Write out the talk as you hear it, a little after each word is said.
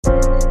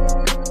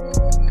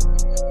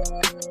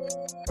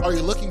Are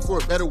you looking for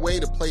a better way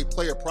to play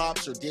player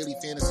props or daily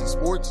fantasy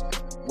sports?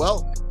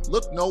 Well,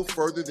 look no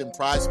further than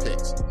Prize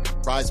Picks.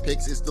 Prize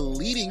Picks is the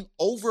leading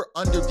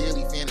over-under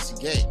daily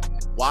fantasy game.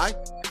 Why?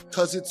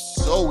 Because it's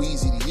so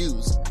easy to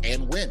use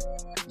and win.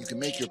 You can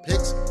make your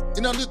picks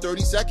in under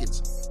 30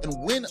 seconds and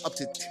win up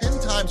to 10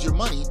 times your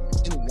money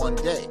in one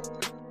day.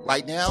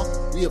 Right now,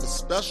 we have a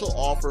special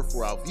offer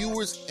for our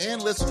viewers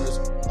and listeners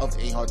of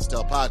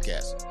AHTT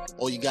podcast.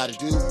 All you got to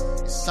do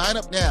is sign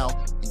up now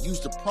and use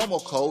the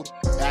promo code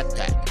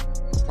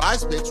BACKPACK.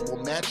 Prize Picks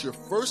will match your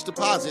first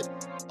deposit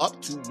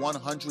up to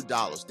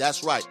 $100.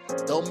 That's right.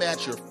 They'll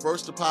match your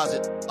first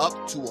deposit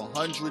up to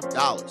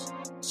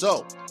 $100.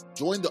 So,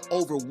 join the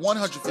over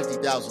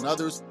 150,000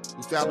 others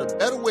who found a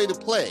better way to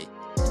play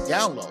and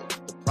download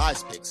the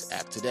Prize Picks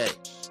app today.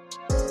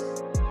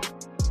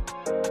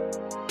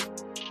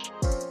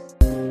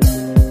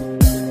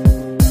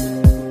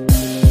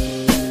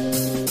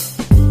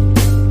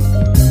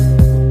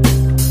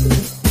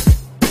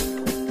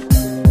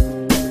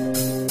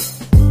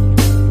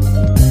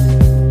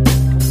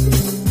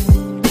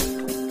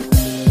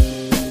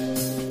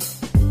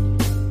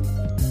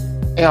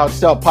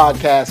 AHTT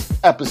Podcast,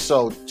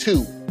 episode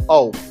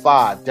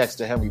 205.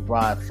 Dexter Henry,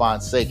 Brian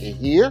Fonseca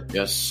here.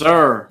 Yes,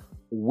 sir.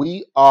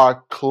 We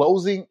are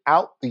closing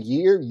out the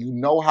year. You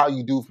know how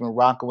you do if you've been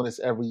rocking with us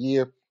every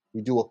year.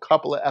 We do a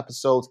couple of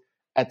episodes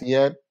at the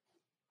end.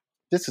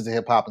 This is a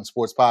hip hop and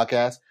sports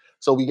podcast.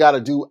 So we got to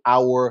do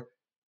our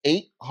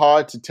 8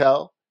 hard to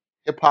tell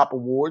hip hop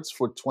awards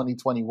for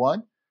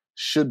 2021.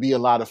 Should be a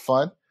lot of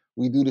fun.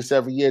 We do this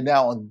every year.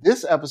 Now, on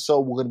this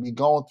episode, we're going to be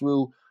going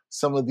through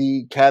some of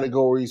the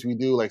categories we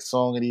do, like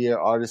Song of the Year,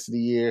 Artist of the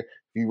Year. If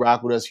you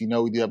rock with us, you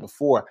know we do that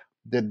before.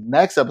 The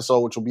next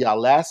episode, which will be our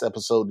last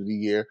episode of the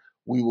year,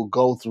 we will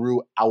go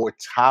through our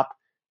top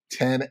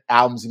 10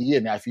 albums of the year.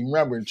 Now, if you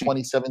remember in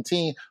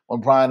 2017, when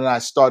Brian and I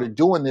started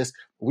doing this,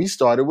 we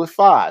started with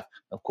 5.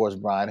 Of course,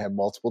 Brian had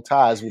multiple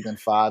ties within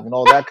 5 and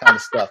all that kind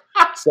of stuff.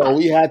 So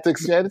we had to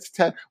expand it to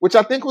 10, which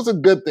I think was a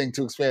good thing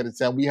to expand it to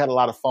 10. We had a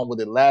lot of fun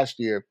with it last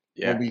year.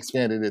 Yeah. When we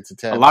expanded it to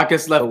 10. A lot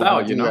gets left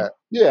out, you know? That.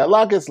 Yeah, a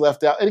lot gets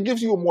left out. And it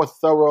gives you a more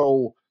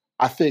thorough,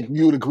 I think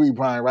you would agree,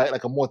 Brian, right?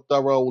 Like a more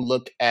thorough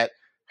look at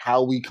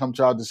how we come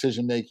to our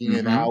decision making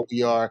and how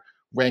we are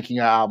ranking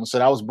our albums. So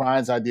that was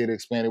Brian's idea to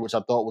expand it, which I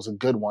thought was a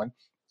good one.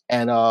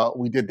 And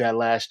we did that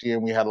last year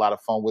and we had a lot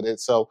of fun with it.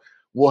 So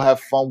we'll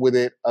have fun with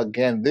it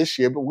again this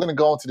year, but we're going to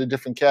go into the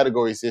different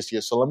categories this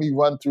year. So let me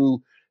run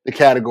through the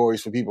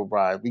categories for people,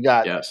 Brian. We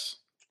got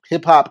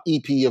Hip Hop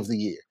EP of the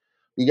Year.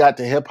 We got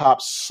the Hip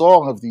Hop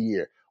Song of the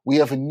Year. We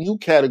have a new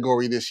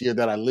category this year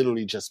that I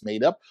literally just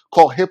made up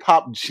called Hip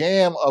Hop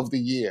Jam of the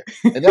Year.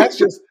 And that's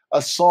just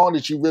a song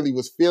that you really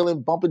was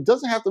feeling bumping.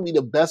 Doesn't have to be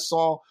the best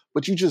song,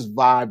 but you just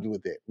vibed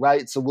with it,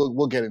 right? So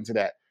we'll get into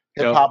that.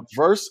 Hip Hop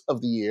Verse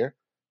of the Year,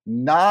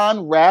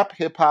 Non-Rap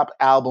Hip Hop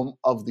Album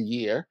of the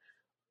Year.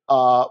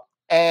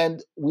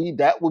 And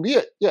that will be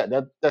it. Yeah,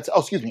 that's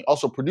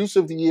also Producer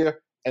of the Year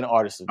and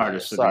Artist of the Year.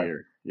 The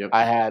Year. Yep.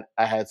 I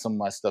had some of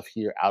my stuff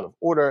here out of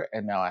order,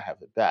 and now I have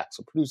it back.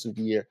 So Producer of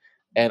the Year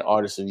and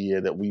Artist of the Year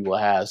that we will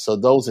have. So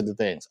those are the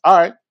things. All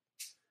right.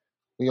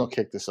 We're going to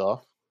kick this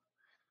off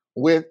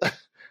with,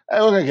 we're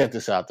going to get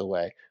this out the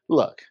way.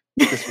 Look,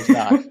 this was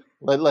not,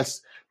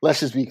 let's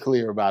just be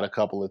clear about a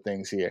couple of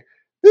things here.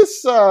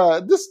 This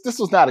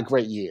was not a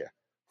great year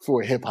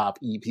for hip hop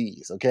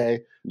EPs.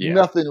 Okay. Yeah.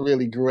 Nothing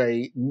really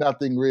great.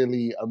 Nothing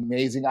really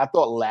amazing. I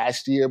thought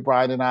last year,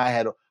 Brian and I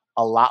had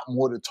a lot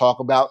more to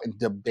talk about and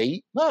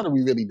debate. Not that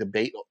we really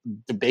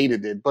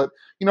debated it, but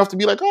to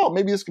be like, oh,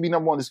 maybe this could be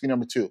number 1, this could be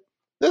number 2.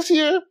 This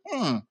year,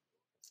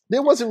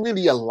 there wasn't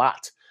really a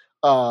lot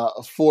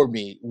for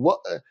me. What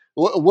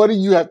do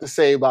you have to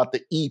say about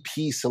the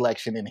EP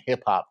selection in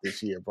hip hop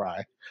this year,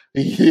 Brian?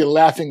 You're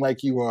laughing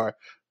like you are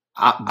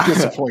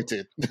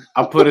disappointed.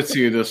 I'll put it to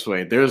you this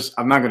way: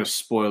 I'm not going to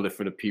spoil it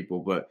for the people,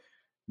 but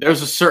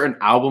there's a certain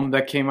album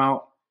that came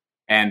out,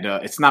 and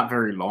it's not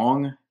very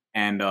long.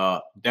 And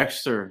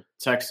Dexter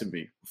texted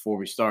me before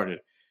we started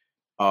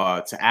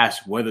to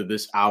ask whether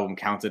this album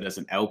counted as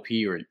an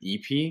LP or an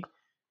EP,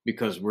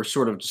 because we're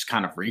sort of just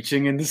kind of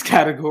reaching in this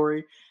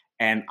category.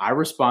 And I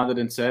responded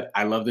and said,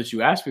 I love that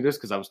you asked me this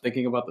because I was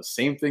thinking about the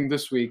same thing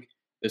this week.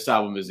 This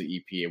album is an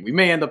EP, and we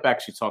may end up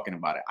actually talking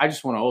about it. I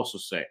just want to also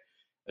say,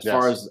 as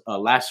far as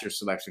last year's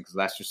selection, because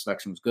last year's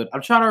selection was good,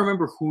 I'm trying to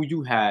remember who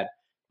you had,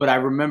 but I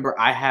remember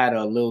I had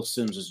Lil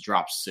Simz'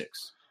 Drop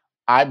 6.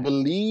 I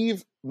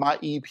believe my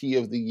EP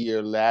of the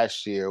year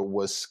last year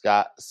was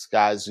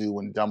Sky Zoo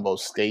and Dumbo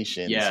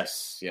Station.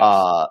 Yes.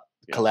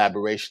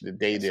 Collaboration that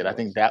they did. I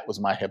think that was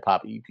my hip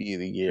hop EP of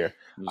the year.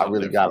 I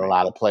really got a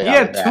lot of play. He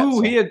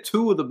had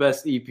two of the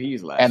best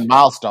EPs last year. And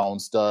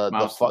Milestones,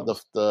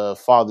 the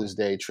Father's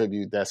Day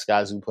tribute that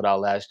Sky Zoo put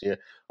out last year.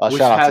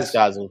 Shout out to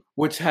Sky Zoo,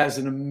 which has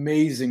an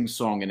amazing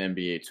song in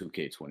NBA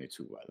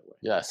 2K22, by the way.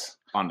 Yes,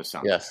 on the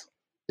soundtrack. Yes,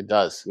 it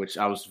does. Which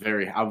I'm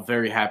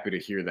very happy to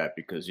hear that,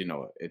 because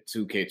at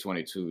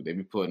 2K22 they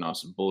be putting on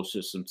some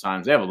bullshit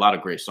sometimes. They have a lot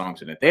of great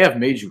songs in it. They have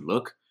Made You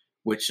Look,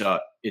 which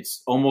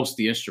it's almost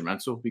the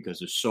instrumental because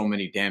there's so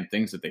many damn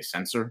things that they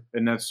censor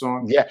in that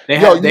song. Yeah, They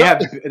have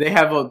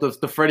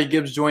the Freddie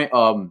Gibbs joint.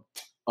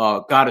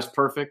 God is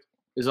Perfect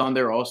is on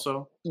there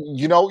also.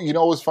 You know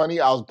what's funny?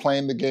 I was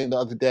playing the game the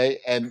other day,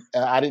 and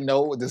I didn't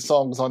know this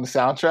song was on the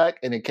soundtrack,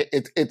 and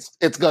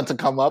it's going to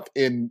come up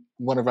in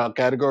one of our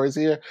categories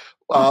here.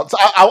 So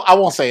I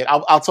won't say it.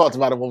 I'll talk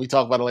about it when we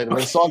talk about it later.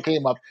 But the song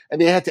came up,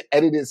 and they had to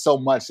edit it so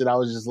much that I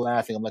was just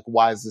laughing. I'm like,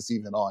 why is this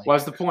even on?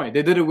 What's the point?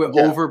 They did it with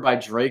Over by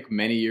Drake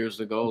many years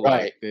ago.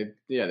 Right. Like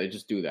they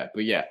just do that.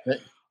 But yeah,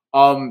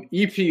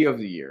 EP of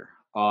the year.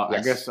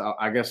 Yes.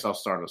 I guess I'll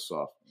start us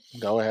off.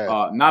 Go ahead.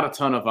 Not a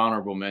ton of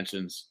honorable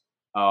mentions.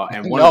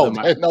 And one no, of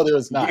them, no, there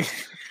was not.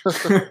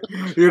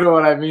 You know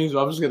what I mean? So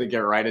I'm just gonna get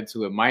right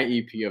into it. My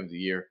EP of the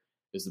year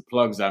is The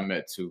Plugs I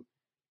Met Too,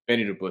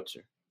 Benny the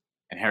Butcher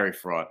and Harry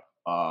Fraud.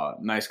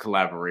 Nice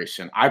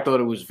collaboration. I thought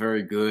it was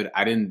very good.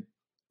 I didn't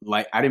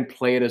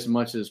play it as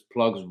much as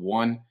Plugs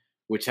 1,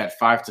 which had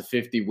 5 to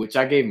 50, which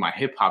I gave my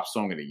hip hop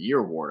song of the year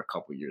award a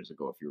couple years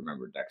ago, if you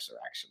remember, Dexter,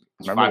 actually.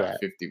 5 to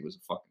 50 was a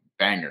fucking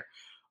banger.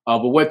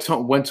 But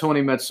when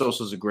Tony Met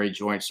Sosa is a great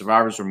joint.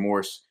 Survivor's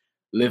Remorse,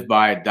 Live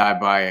by It, Die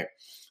by It.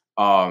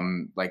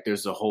 Like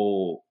there's a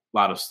whole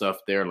lot of stuff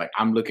there. Like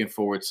I'm looking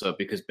forward to,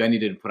 because Benny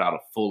didn't put out a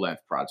full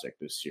length project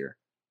this year.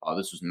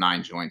 This was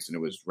 9 joints and it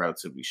was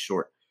relatively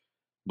short.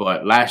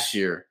 But last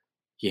year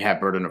he had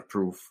Burden of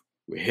Proof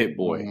with Hit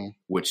Boy,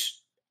 which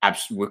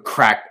would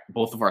crack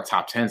both of our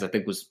top 10s. I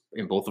think was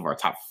in both of our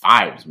top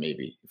 5s,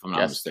 maybe, if I'm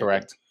not mistaken.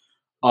 Correct.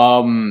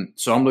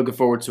 So I'm looking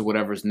forward to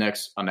whatever's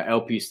next on the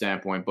LP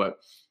standpoint. But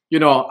you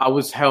know, I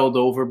was held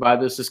over by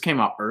this. This came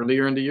out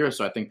earlier in the year,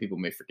 so I think people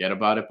may forget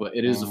about it. But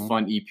it is a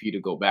fun EP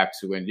to go back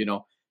to. And, you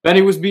know,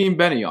 Benny was being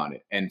Benny on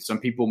it. And some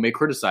people may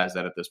criticize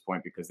that at this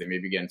point because they may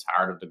be getting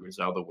tired of the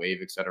Griselda wave,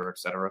 et cetera, et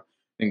cetera. I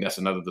think that's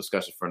another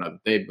discussion for another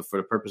day. But for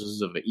the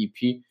purposes of an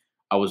EP,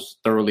 I was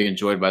thoroughly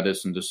enjoyed by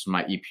this. And this is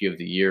my EP of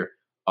the year,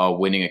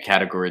 winning a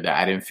category that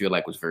I didn't feel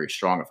like was very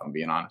strong, if I'm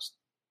being honest.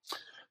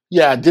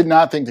 Yeah, I did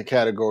not think the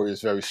category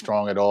is very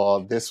strong at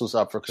all. This was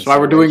up for consideration. That's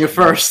why we're doing it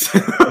first.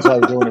 That's why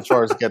we're doing it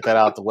first. Get that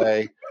out the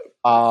way.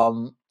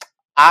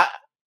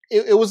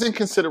 It was in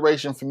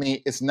consideration for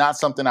me. It's not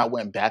something I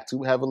went back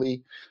to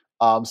heavily.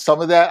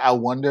 Some of that I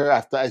wonder.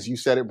 As you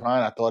said it,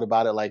 Brian, I thought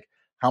about it. Like,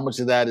 how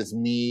much of that is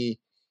me,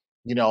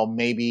 you know,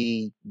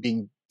 maybe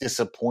being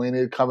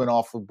disappointed coming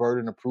off of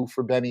Burden of Proof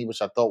for Benny,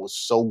 which I thought was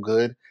so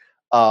good.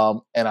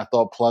 And I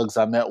thought Plugs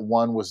I Met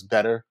 1 was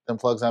better than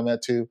Plugs I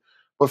Met 2.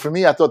 But for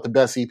me, I thought the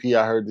best EP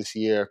I heard this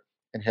year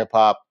in hip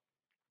hop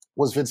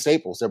was Vince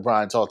Staples that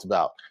Brian talked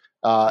about,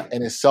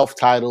 and his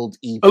self-titled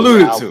EP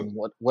album.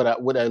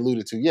 What I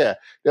alluded to, yeah.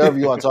 Whatever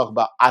you want to talk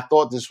about, I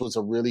thought this was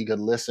a really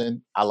good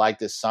listen. I liked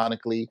this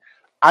sonically.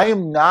 I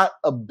am not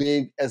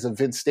as a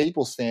Vince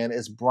Staples fan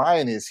as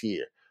Brian is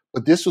here,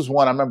 but this was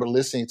one I remember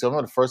listening to. I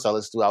remember the first I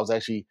listened to. I was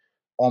actually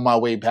on my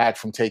way back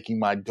from taking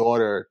my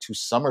daughter to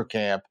summer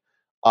camp.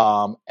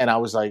 And I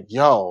was like,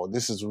 yo,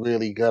 this is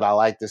really good. I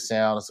like this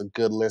sound. It's a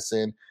good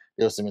listen.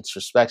 There was some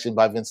introspection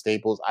by Vince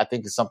Staples. I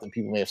think it's something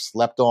people may have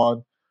slept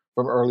on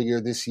from earlier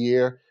this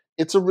year.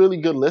 It's a really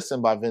good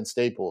listen by Vince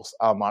Staples.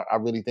 I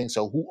really think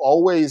so. Who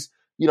always,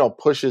 you know,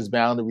 pushes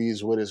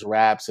boundaries with his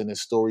raps and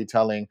his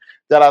storytelling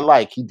that I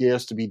like. He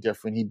dares to be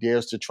different. He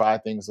dares to try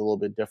things a little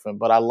bit different.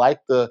 But I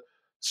like the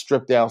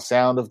stripped down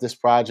sound of this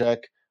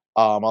project.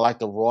 I like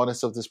the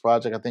rawness of this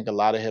project. I think a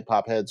lot of hip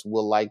hop heads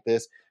will like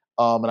this.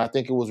 And I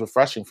think it was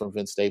refreshing from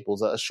Vince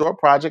Staples. A short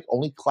project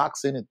only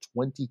clocks in at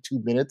 22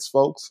 minutes,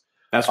 folks.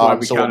 That's why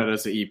we count it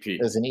as an EP.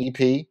 As an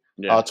EP.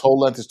 Yeah. Total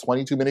length is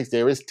 22 minutes.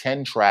 There is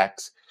 10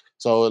 tracks.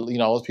 So, you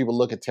know, most people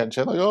look at 10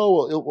 tracks like,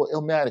 oh, well,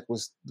 Illmatic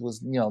was,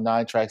 you know,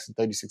 9 tracks in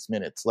 36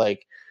 minutes.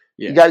 Like,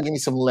 you got to give me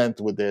some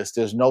length with this.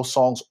 There's no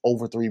songs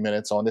over 3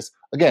 minutes on this.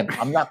 Again,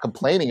 I'm not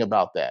complaining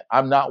about that.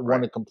 I'm not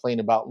one to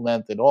complain about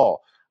length at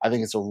all. I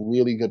think it's a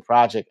really good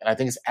project. And I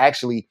think it's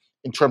actually,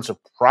 in terms of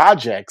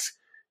projects,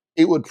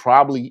 it would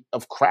probably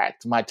have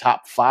cracked my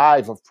top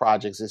 5 of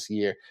projects this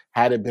year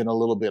had it been a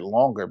little bit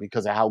longer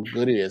because of how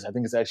good it is. I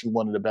think it's actually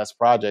one of the best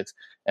projects.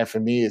 And for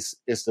me,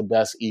 it's the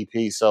best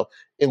EP. So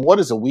in what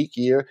is a weak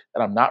year,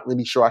 and I'm not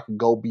really sure I can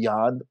go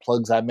beyond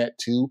Plugs I Met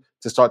 2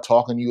 to start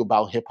talking to you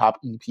about hip hop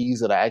EPs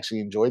that I actually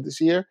enjoyed this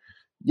year.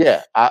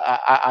 Yeah,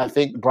 I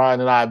think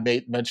Brian and I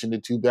mentioned the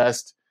 2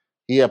 best.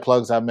 He had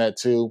Plugs I Met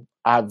 2.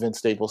 I have Vince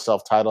Staples'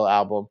 self-titled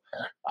album.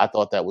 I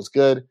thought that was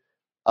good.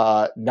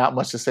 Not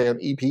much to say on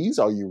EPs.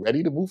 Are you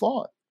ready to move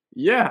on?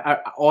 Yeah,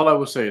 all I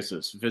will say is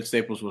this. Vince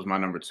Staples was my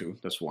number 2.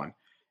 That's one.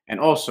 And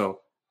also,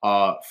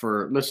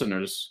 for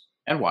listeners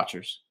and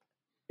watchers,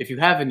 if you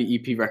have any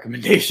EP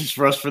recommendations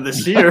for us for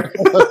this year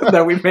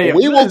that we may have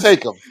we will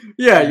take them.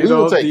 Yeah, you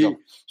know,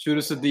 shoot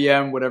us a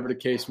DM, whatever the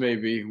case may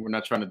be. We're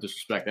not trying to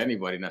disrespect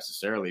anybody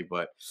necessarily,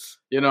 but,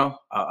 you know,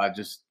 I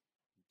just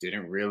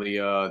didn't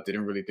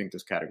really think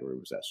this category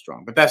was that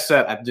strong. But that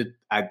said,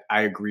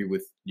 I agree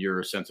with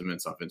your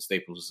sentiments on Vince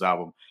Staples'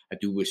 album. I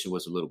do wish it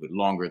was a little bit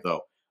longer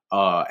though.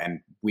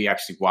 And we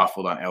actually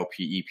waffled on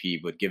LP EP,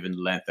 but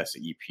given length, that's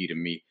an EP to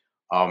me.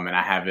 And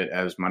I have it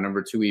as my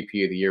number 2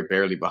 EP of the year,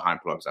 barely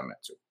behind Plugs I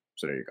Met To.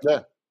 So there you go.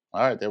 Yeah.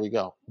 All right, there we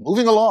go.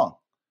 Moving along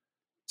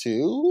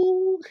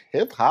to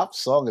hip hop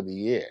song of the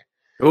year.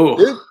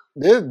 This,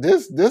 Oh,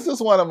 this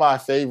is one of my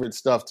favorite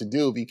stuff to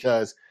do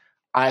because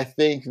I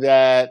think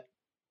that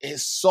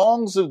it's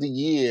songs of the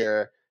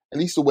year, at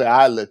least the way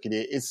I look at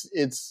it,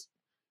 it's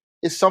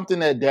something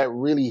that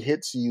really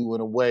hits you in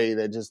a way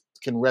that just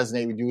can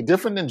resonate with you.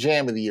 Different than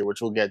Jam of the Year,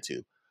 which we'll get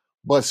to,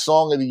 but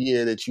Song of the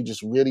Year that you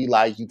just really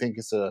like. You think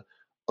it's a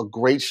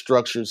great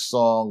structured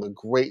song, a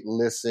great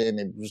listen,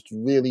 and just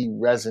really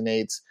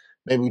resonates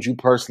maybe with you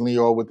personally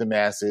or with the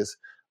masses.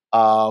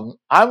 I'm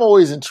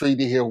always intrigued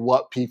to hear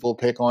what people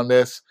pick on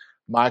this.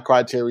 My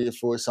criteria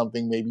for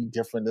something may be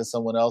different than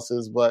someone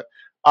else's, but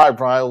all right,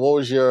 Brian, what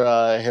was your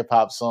hip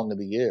hop song of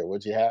the year?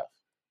 What'd you have?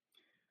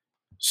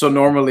 so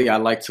normally I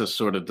like to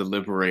sort of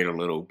deliberate a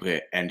little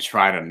bit and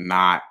try to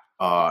not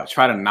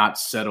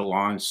settle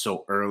on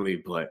so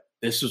early, but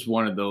this was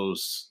one of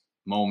those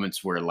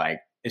moments where like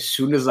as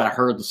soon as I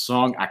heard the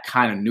song, I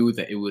kind of knew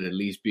that it would at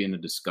least be in the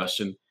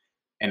discussion,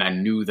 and I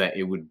knew that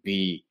it would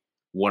be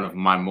one of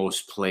my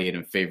most played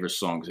and favorite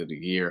songs of the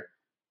year.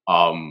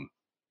 Um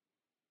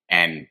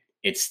and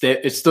it's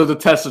still the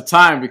test of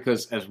time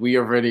because as we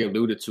already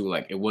alluded to,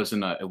 like it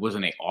wasn't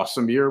a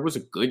awesome year. It was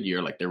a good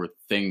year. Like there were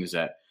things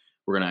that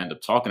we're gonna end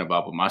up talking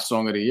about, but my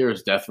song of the year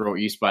is Death Row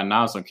East by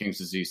Nas on King's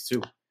Disease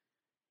 2.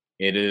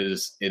 It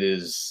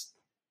is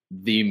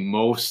the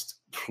most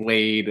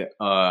played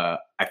I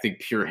think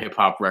pure hip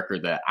hop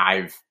record that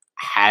I've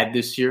had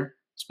this year.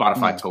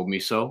 Spotify told me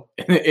so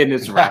in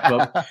its wrap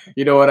up.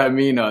 You know what I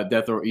mean?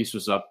 Death Row East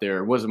was up there.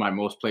 It wasn't my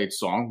most played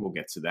song. We'll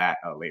get to that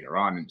later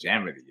on in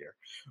Jam of the Year.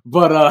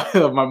 But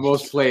my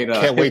most played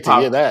Can't wait to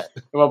hear that.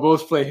 My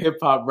most played hip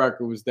hop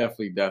record was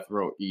definitely Death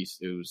Row East.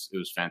 It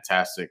was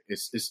fantastic.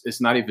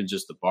 It's not even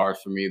just the bars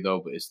for me though,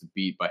 but it's the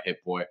beat by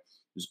Hit Boy. It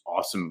was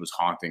awesome. It was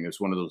haunting. It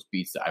was one of those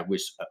beats that I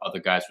wish other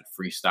guys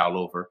would freestyle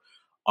over.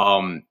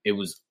 It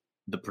was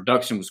the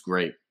production was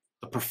great.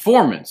 The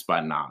performance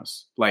by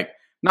Nas, like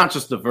not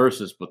just the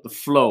verses, but the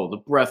flow, the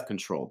breath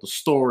control, the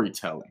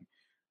storytelling,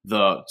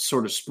 the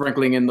sort of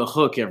sprinkling in the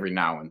hook every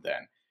now and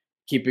then,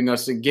 keeping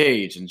us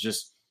engaged and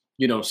just,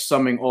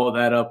 summing all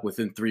that up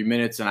within 3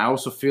 minutes. And I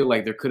also feel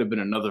like there could have been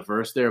another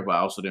verse there, but I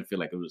also didn't feel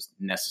like it was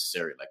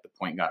necessary. Like the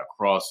point got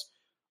across.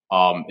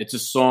 It's a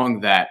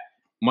song that,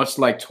 much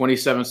like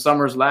 27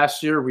 Summers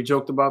last year, we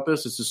joked about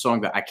this. It's a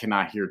song that I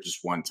cannot hear just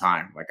one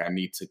time. Like I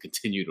need to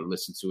continue to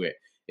listen to it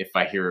if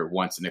I hear it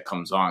once and it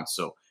comes on.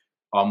 So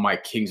on my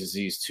King's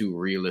Disease 2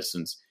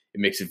 re-listens,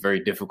 it makes it very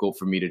difficult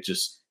for me to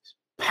just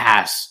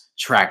pass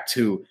track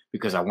 2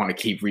 because I want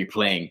to keep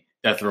replaying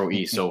Death Row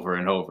East over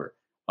and over.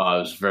 It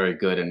was very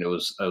good, and it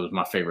was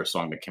my favorite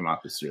song that came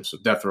out this year. So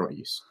Death Row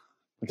East.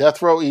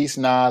 Death Row East,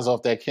 Nas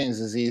off that King's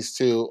Disease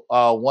 2.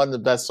 One of the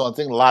best songs. I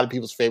think a lot of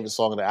people's favorite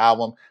song of the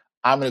album.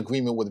 I'm in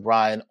agreement with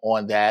Brian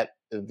on that.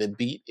 The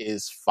beat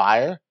is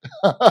fire.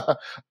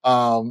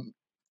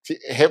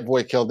 Hit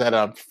Boy killed that.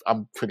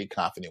 I'm pretty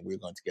confident we're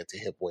going to get to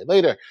Hit Boy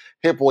later.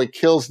 Hit Boy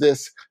kills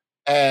this,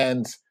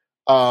 and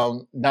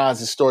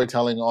Nas'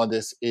 storytelling on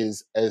this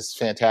is as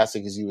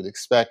fantastic as you would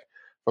expect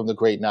from the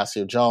great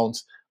Nasir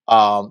Jones.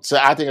 So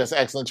I think that's an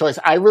excellent choice.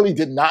 I really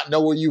did not know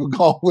where you were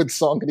going with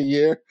Song of the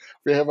Year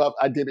for hip hop.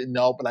 I didn't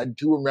know, but I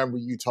do remember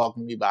you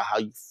talking to me about how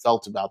you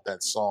felt about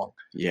that song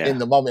in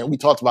the moment. We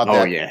talked about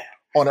that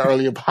on an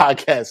earlier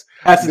podcast.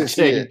 Hasn't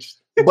changed.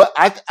 But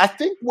I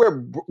think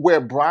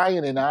where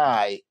Brian and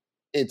I,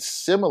 it's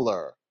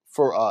similar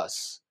for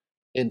us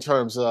in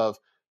terms of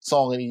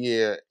Song of the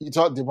Year.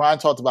 Brian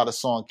talked about a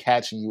song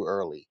catching you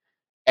early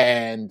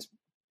and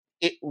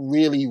it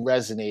really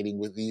resonating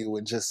with you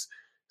and just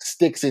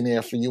sticks in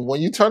there for you.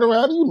 When you turn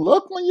around and you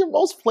look on your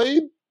most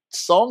played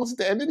songs at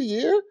the end of the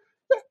year,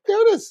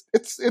 there it is.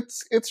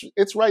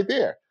 It's right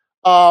there.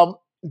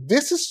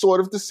 This is sort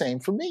of the same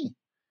for me.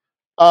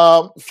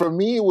 For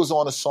me, it was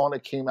on a song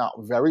that came out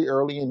very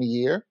early in the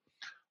year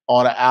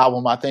on an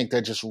album, I think,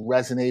 that just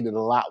resonated a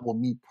lot with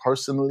me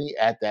personally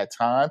at that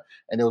time.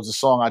 And it was a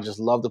song I just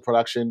loved the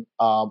production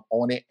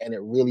on it, and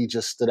it really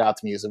just stood out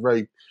to me. It's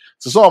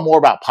a song more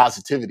about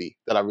positivity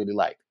that I really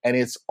like. And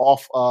it's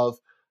off of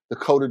the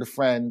Code of the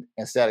Friend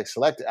and Static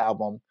Select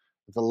album,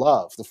 The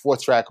Love, the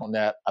 4th track on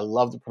that. I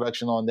love the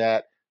production on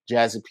that.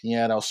 Jazzy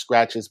piano,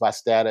 scratches by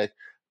Static,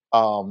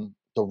 the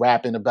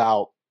rapping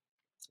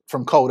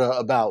from Coda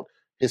about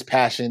his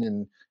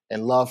passion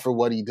and love for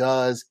what he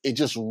does. It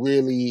just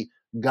really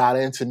got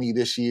into me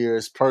this year,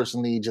 is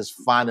personally just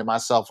finding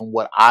myself in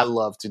what I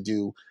love to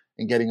do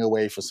and getting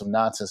away from some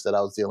nonsense that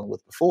I was dealing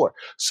with before.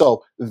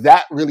 So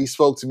that really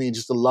spoke to me,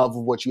 just the love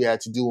of what you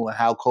had to do and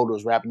how Coda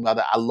was rapping about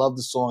it. I love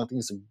the song. I think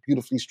it's a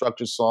beautifully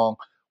structured song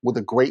with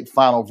a great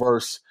final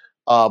verse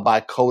by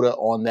Coda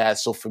on that.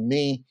 So for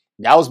me,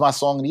 that was my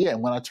song of the year.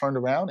 And when I turned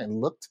around and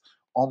looked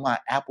on my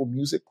Apple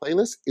Music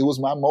playlist, it was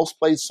my most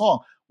played song,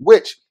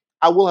 which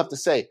I will have to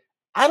say,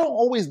 I don't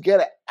always get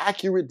an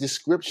accurate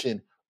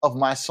description of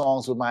my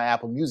songs with my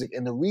Apple Music.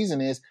 And the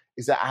reason is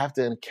that I have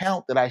an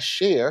account that I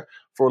share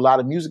for a lot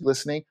of music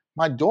listening.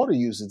 My daughter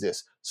uses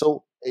this.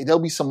 So There'll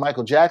be some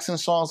Michael Jackson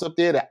songs up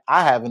there that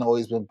I haven't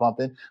always been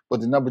bumping,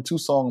 but the number 2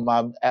 song in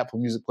my Apple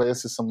Music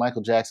playlist is some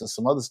Michael Jackson,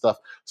 some other stuff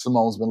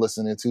Simone's been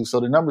listening to. So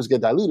the numbers get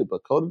diluted,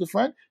 but Code of the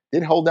Friend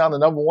did hold down the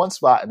number 1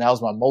 spot, and that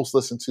was my most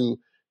listened to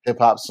hip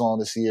hop song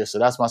this year. So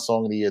that's my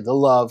song of the year. The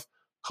Love,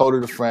 Code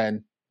of the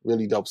Friend,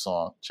 really dope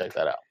song. Check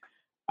that out.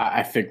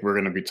 I think we're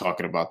going to be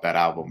talking about that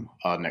album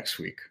next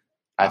week.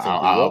 I think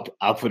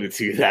I'll put it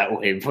to you that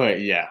way, but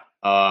yeah.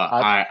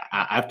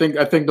 I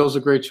think those are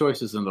great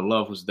choices, and The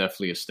Love was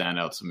definitely a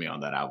standout to me on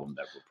that album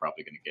that we're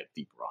probably going to get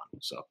deeper on.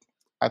 So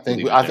I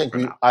think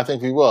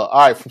we will. All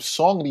right, from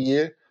song of the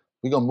year,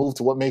 we're gonna move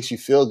to what makes you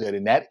feel good,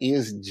 and that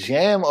is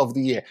jam of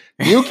the year.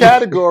 New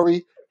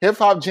category, hip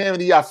hop jam of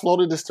the year. I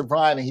floated this to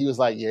Brian, and he was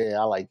like, "Yeah,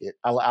 I like it.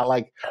 I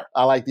like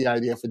the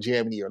idea for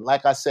jam of the year."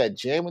 Like I said,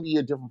 jam of the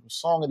year, different from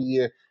song of the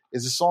year,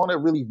 is a song that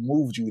really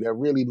moved you, that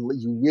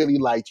you really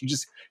liked.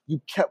 You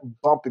kept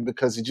bumping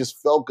because it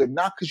just felt good,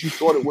 not because you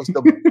thought it was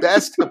the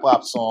best hip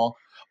hop song,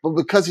 but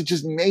because it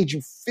just made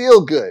you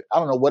feel good. I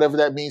don't know, whatever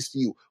that means to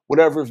you,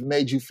 whatever it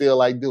made you feel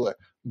like doing.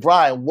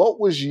 Brian, what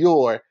was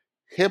your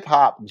hip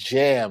hop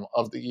jam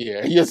of the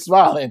year? You're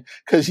smiling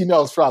because you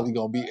know it's probably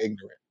going to be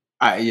ignorant.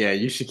 Yeah,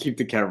 you should keep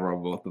the camera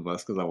on both of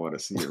us because I want to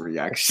see your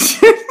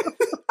reaction.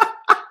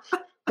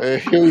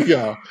 Here we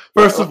go.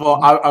 First of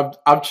all,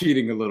 I'm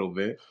cheating a little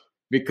bit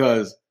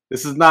because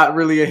this is not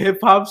really a hip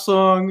hop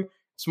song.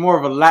 It's more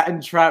of a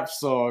Latin trap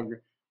song.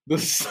 The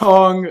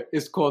song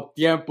is called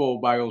Tiempo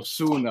by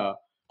Ozuna,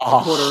 a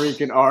Puerto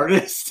Rican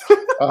artist.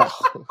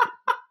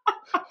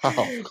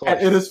 And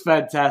it is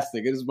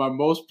fantastic. It is my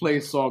most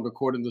played song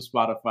according to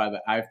Spotify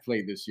that I've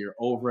played this year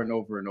over and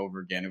over and over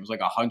again. It was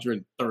like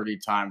 130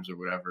 times or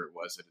whatever it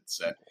was that it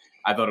said.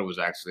 I thought it was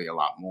actually a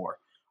lot more.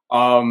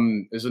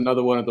 It's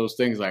another one of those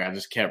things like I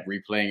just kept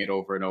replaying it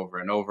over and over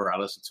and over. I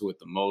listened to it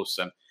the most,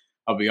 and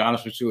I'll be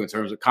honest with you, in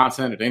terms of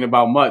content, it ain't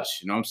about much.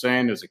 You know what I'm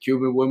saying? There's a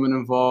Cuban woman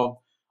involved.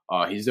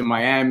 He's in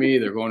Miami.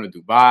 They're going to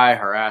Dubai.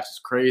 Her ass is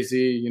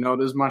crazy. You know,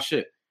 this is my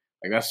shit.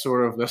 Like that's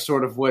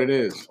sort of what it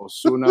is.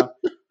 Ozuna,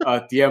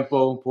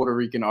 Tiempo, Puerto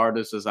Rican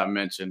artist, as I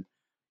mentioned,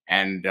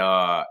 and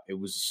it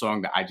was a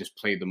song that I just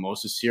played the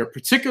most this year,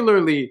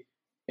 particularly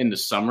in the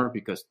summer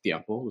because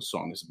Tiempo, the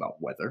song is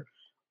about weather.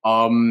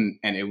 And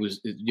it was,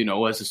 you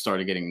know, as it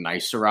started getting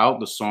nicer out,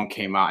 the song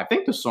came out. I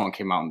think the song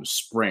came out in the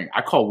spring.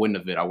 I call wind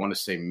of it, I want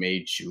to say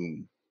May,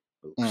 June.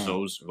 So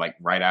it was like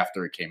right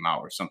after it came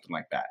out or something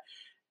like that.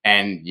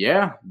 And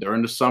yeah,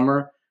 during the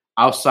summer,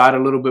 outside a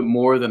little bit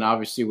more than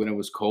obviously when it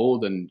was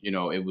cold. And, you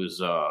know, it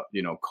was,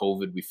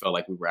 COVID. We felt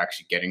like we were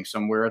actually getting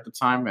somewhere at the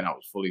time and I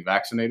was fully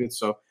vaccinated.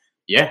 So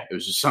yeah, it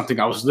was just something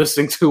I was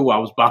listening to while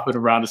I was bopping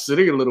around the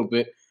city a little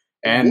bit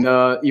and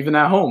even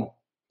at home.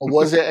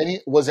 Was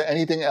there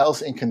anything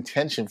else in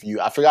contention for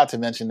you? I forgot to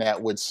mention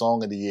that with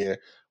Song of the Year,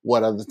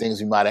 what other things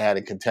we might have had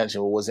in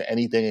contention. Or was there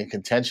anything in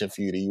contention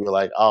for you that you were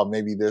like, oh,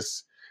 maybe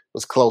this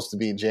was close to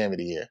being Jam of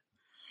the Year?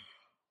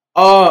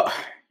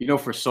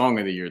 For Song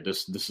of the Year,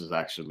 this is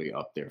actually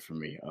up there for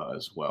me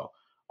as well.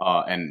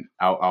 And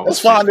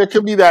that's fine. There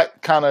could be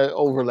that kind of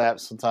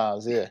overlap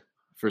sometimes. Yeah.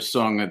 For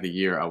Song of the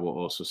Year, I will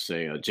also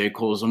say J.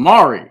 Cole's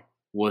Amari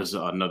was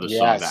another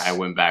song that I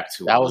went back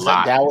to.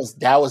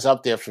 That was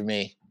up there for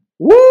me.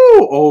 Woo!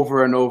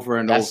 Over and over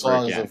and over again. That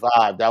song is a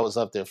vibe. That was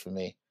up there for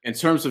me. In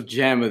terms of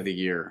Jam of the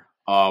Year,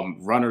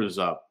 runners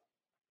up,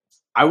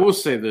 I will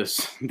say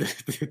this.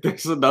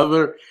 There's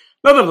another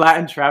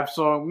Latin trap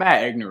song,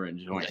 mad ignorant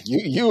joint.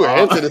 You were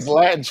into this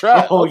Latin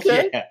trap.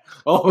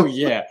 Oh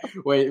yeah.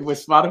 Wait, when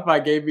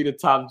Spotify gave me the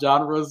top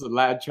genres, the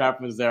Latin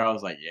trap was there. I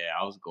was like, yeah,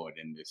 I was going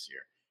in this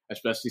year.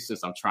 Especially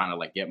since I'm trying to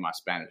like get my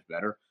Spanish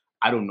better.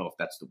 I don't know if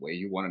that's the way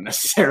you want to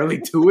necessarily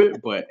do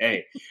it, but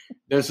hey,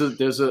 there's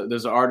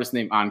an artist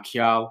named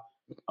Ankial,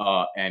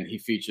 and he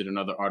featured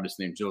another artist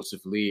named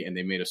Joseph Lee, and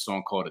they made a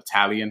song called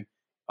Italian.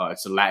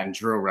 It's a Latin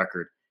drill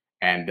record,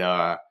 and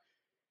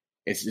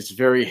it's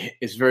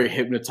very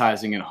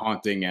hypnotizing and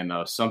haunting,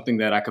 and something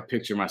that I could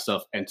picture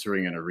myself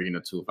entering an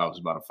arena to if I was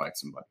about to fight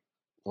somebody.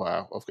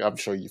 Wow, I'm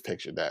sure you've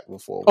pictured that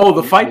before. Oh,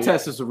 the fight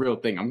test is a real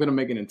thing. I'm gonna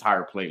make an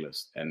entire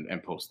playlist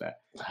and post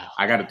that.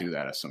 I got to do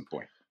that at some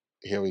point.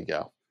 Here we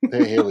go.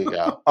 Here we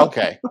go.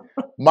 Okay.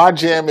 My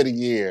jam of the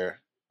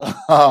year.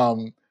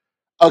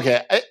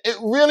 Okay. It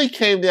really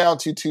came down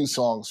to 2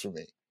 songs for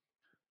me.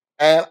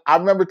 And I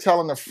remember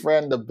telling a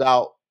friend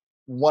about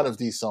one of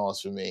these songs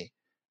for me.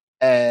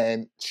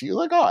 And she was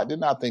like, oh, I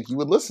did not think you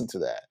would listen to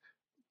that.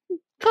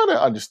 Kind of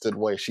understood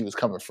where she was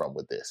coming from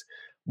with this.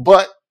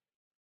 But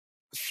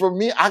for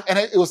me,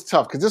 it was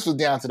tough because this was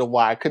down to the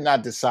wire. I could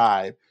not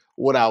decide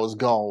what I was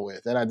going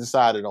with. And I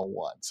decided on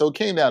one. So it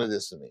came down to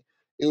this for me.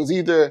 It was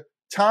either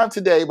Time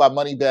Today by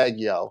Moneybagg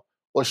Yo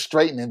or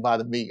Straightening by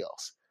the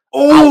Migos.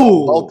 Oh, I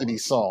love both of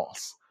these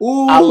songs.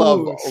 Ooh, I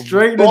love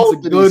Straightening's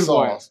a good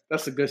one.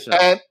 That's a good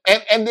shot.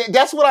 And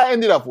that's what I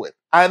ended up with.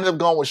 I ended up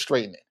going with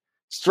Straightening.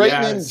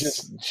 Straightening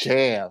just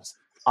jams.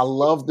 I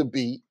love the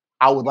beat.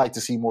 I would like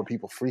to see more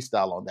people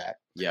freestyle on that.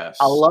 Yes.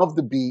 I love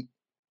the beat.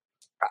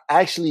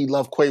 I actually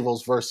love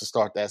Quavo's verse to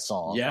start that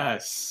song.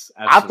 Yes.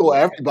 Absolutely. I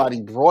thought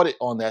everybody brought it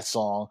on that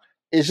song.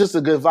 It's just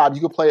a good vibe.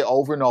 You can play it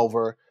over and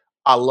over.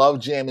 I love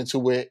jamming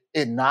to it.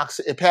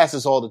 It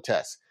passes all the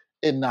tests.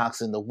 It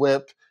knocks in the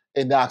whip.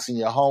 It knocks in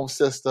your home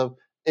system.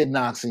 It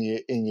knocks in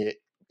your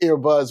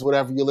earbuds,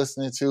 whatever you're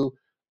listening to.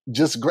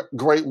 Just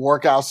great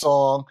workout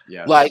song.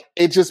 Yes. Like,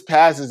 it just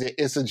passes it.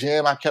 It's a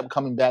jam I kept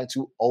coming back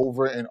to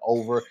over and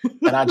over,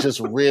 and I just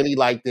really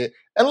liked it.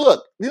 And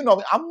look,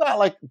 I'm not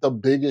like the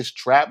biggest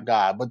trap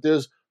guy, but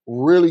there's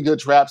really good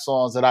trap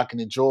songs that I can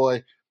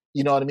enjoy.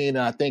 You know what I mean?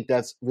 And I think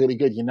that's really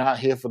good. You're not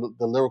here for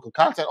the lyrical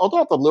content,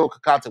 although the lyrical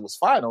content was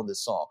fine on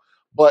this song,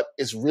 but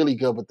it's really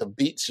good. But the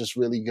beat's just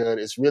really good.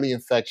 It's really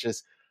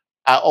infectious.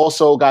 I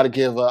also got to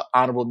give an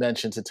honorable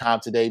mention to Time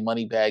Today,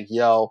 Moneybagg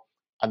Yo.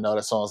 I know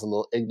that song's a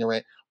little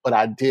ignorant, but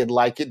I did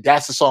like it.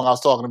 That's the song I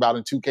was talking about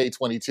in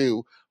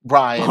 2K22,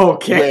 Brian,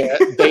 where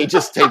they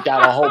just take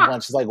out a whole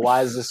bunch. It's like,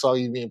 why is this song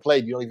even being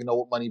played? You don't even know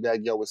what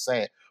Moneybagg Yo was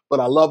saying.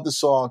 But I love the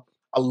song.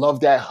 I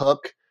love that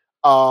hook.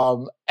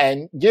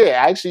 And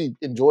yeah, I actually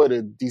enjoyed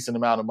a decent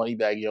amount of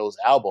Moneybagg Yo's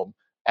album,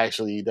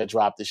 actually, that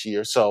dropped this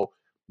year. So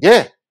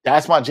yeah,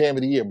 that's my jam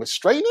of the year. But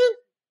Straight In?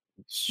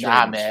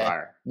 Nah, man.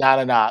 Fire.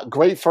 Nah.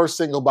 Great first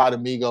single by the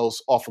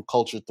Migos off of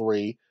Culture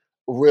 3.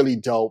 Really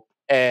dope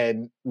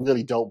and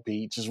really dope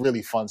beat. Just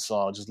really fun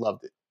song. Just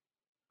loved it.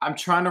 I'm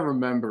trying to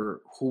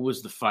remember who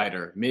was the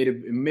fighter.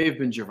 It may have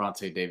been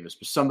Gervonta Davis,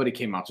 but somebody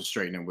came out to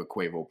Straighten In with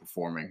Quavo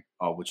performing,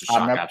 which was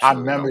I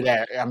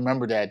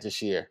remember that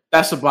this year.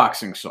 That's a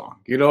boxing song.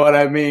 You know what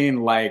I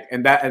mean? Like,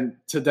 and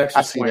to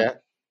Dexter's point,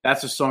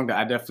 that's a song that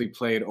I definitely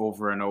played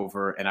over and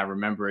over. And I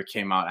remember it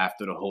came out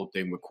after the whole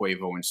thing with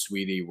Quavo and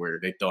Sweetie, where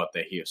they thought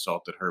that he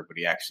assaulted her, but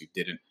he actually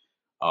didn't.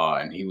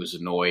 And he was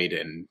annoyed,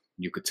 and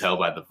you could tell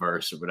by the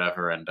verse or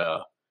whatever. And,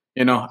 I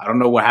don't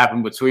know what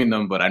happened between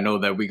them, but I know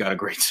that we got a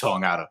great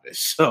song out of it.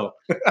 So,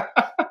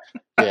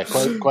 yeah,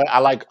 I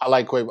like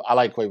Quavo. I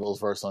like Quavo's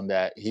verse on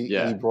that.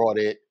 He brought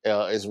it.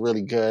 It's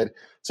really good.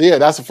 So yeah,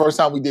 that's the first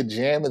time we did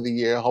Jam of the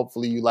Year.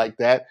 Hopefully you like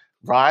that.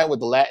 Brian with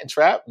the Latin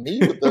trap, me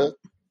with the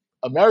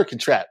American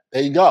trap.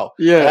 There you go.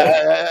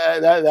 Yeah,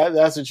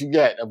 that's what you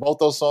get. Both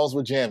those songs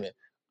were jamming.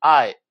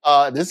 All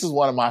right, this is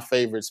one of my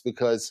favorites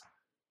because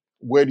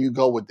where do you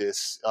go with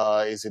this?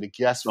 Is it a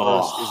guest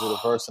verse? Is it a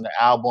verse in the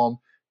album?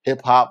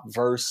 Hip hop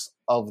verse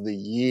of the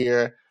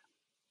year.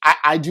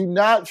 I do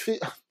not feel.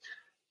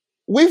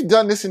 We've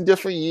done this in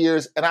different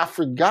years, and I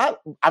forgot.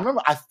 I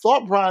remember I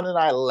thought Brian and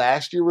I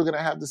last year were going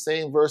to have the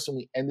same verse, and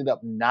we ended up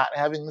not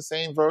having the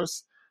same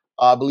verse.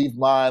 I believe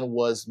mine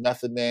was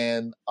Method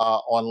Man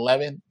on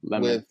Lemon.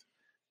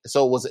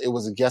 So it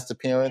was a guest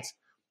appearance.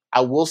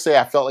 I will say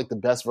I felt like the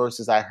best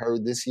verses I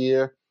heard this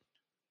year,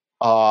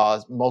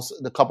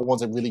 the couple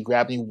ones that really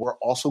grabbed me were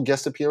also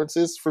guest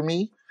appearances for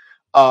me.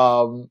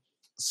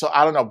 So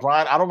I don't know,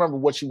 Brian. I don't remember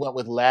what you went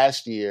with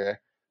last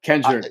year.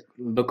 Kendrick,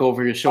 Look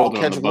Over Your Shoulder.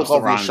 Kendrick, Look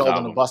Over Your Shoulder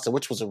on the Busta,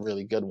 which was a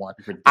really good one.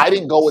 Ridiculous. I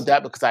didn't go with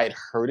that because I had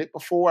heard it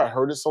before. I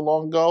heard it so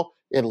long ago.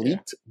 It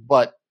leaked,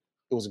 but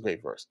it was a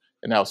great verse,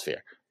 and that was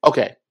fair.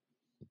 Okay.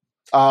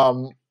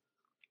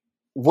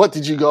 What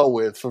did you go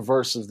with for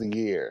verse of the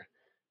year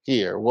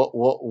here? What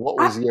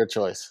was your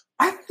choice?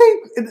 I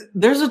think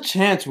there's a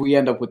chance we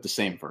end up with the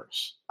same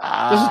verse.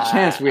 There's a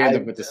chance we end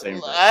up with the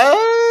same verse.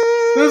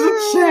 There's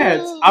a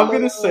chance. I'm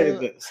going to say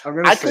this.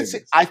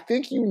 I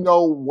think you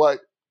know what.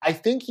 I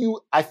think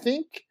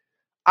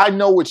I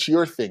know what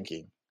you're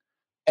thinking.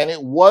 And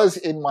it was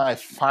in my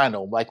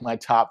final, like my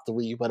top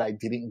 3, but I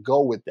didn't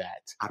go with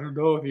that. I don't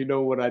know if you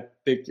know what I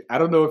think. I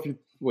don't know if you...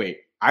 Wait.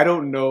 I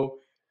don't know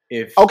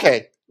if...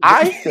 Okay.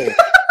 I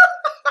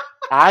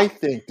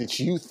think that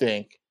you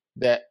think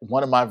that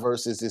one of my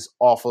verses is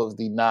off of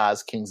the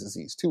Nas King's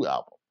Disease 2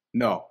 album.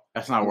 No,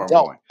 that's not where I'm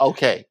going.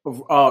 Okay.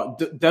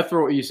 Death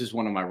Row East is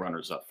one of my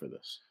runners-up for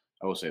this.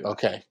 I will say that.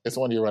 Okay. It's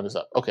one of your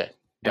runners-up. Okay.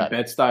 And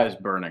Bed-Stuy is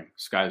Burning,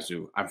 Sky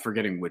Zoo. I'm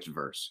forgetting which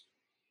verse.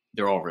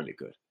 They're all really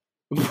good.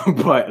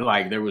 But,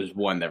 like, there was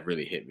one that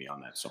really hit me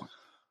on that song.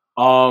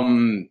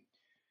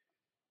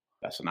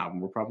 That's an album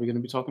we're probably going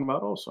to be talking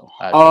about also.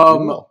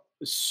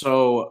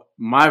 So,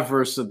 my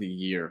verse of the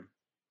year.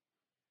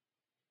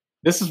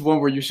 This is one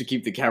where you should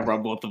keep the camera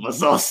on both of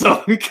us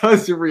also,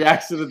 because your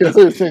reaction to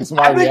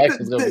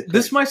this.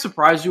 This might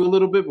surprise you a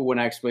little bit, but when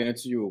I explain it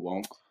to you, it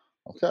won't.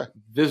 Okay.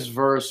 This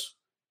verse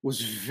was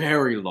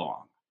very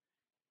long,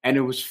 and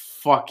it was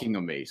fucking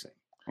amazing.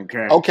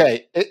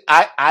 Okay.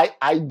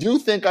 I do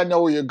think I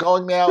know where you're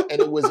going now,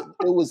 and it was a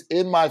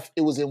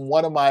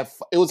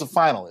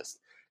finalist.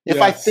 If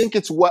I think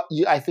it's what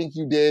I think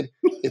you did,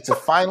 it's a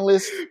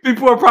finalist.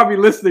 People are probably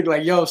listening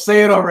like, yo,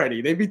 say it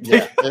already. They be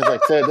taking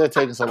they're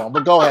taking so long.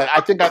 But go ahead. I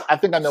think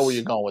I know where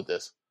you're going with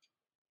this.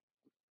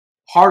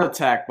 Heart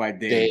Attack by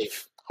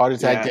Dave. Heart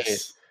Attack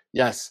Dave.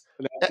 Yes.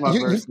 That's my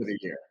verse of the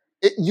year.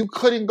 You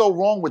couldn't go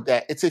wrong with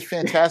that. It's a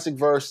fantastic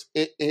verse.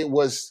 I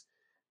was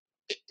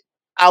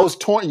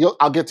torn.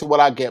 I'll get to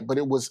what I get, but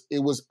it was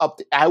up.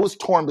 I was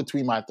torn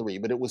between my 3,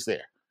 but it was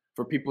there.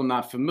 For people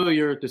not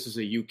familiar, this is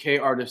a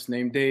UK artist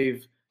named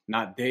Dave.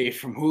 Not Dave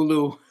from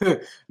Hulu,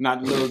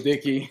 not Lil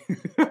Dicky.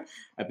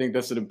 I think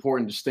that's an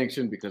important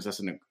distinction because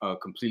that's a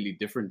completely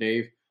different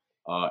Dave.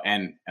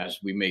 And as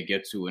we may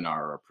get to in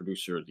our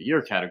producer of the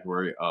year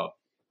category,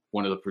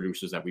 one of the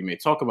producers that we may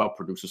talk about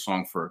produced a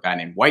song for a guy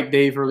named White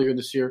Dave earlier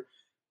this year,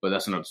 but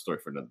that's another story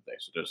for another day.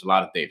 So there's a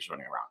lot of Daves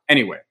running around.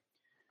 Anyway,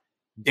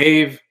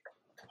 Dave,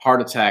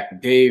 Heart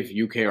Attack, Dave,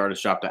 UK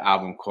artist, dropped an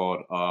album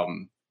called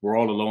We're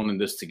All Alone in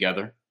This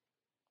Together.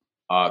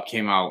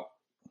 Came out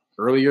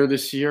earlier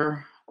this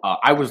year.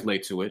 I was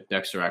late to it.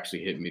 Dexter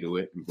actually hit me to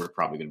it. We're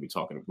definitely going to be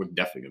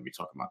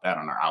talking about that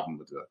on our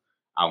album of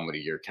the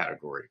year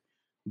category.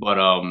 But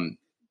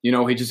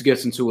he just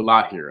gets into a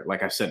lot here.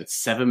 Like I said, it's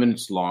 7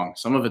 minutes long.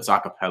 Some of it's a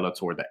cappella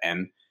toward the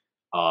end.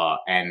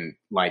 And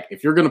like,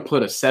 if you're going to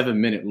put a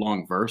 7-minute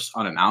long verse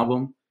on an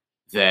album,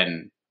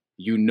 then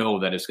you know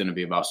that it's going to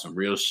be about some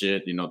real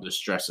shit. There's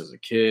stress as a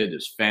kid,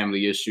 there's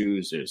family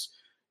issues, there's,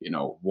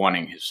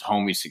 wanting his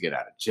homies to get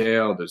out of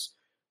jail. There's,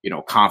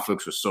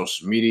 conflicts with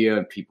social media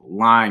and people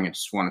lying and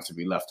just wanting to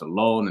be left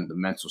alone, and the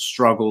mental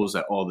struggles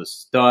that all this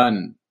is done,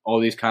 and all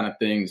these kind of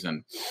things,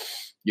 and,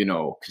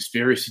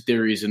 conspiracy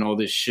theories and all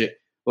this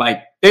shit.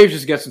 Like, Dave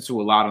just gets into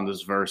a lot on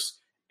this verse.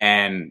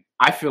 And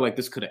I feel like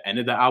this could have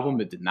ended the album.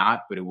 It did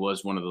not, but it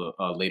was one of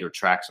the later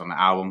tracks on the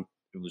album.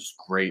 It was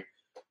great.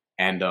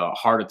 And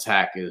Heart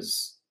Attack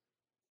is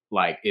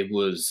like, it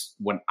was,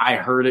 when I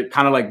heard it,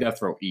 kind of like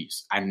Death Row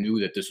East, I knew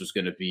that this was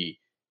going to be,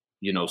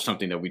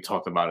 something that we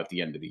talked about at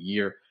the end of the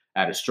year.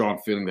 I had a strong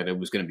feeling that it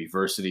was going to be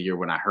verse of the year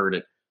when I heard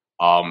it,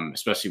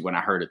 especially when I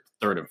heard it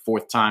the third and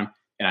fourth time.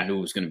 And I knew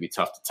it was going to be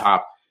tough to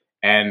top.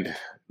 And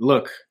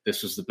look,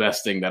 this was the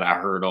best thing that I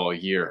heard all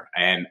year.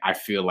 And I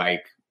feel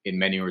like in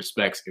many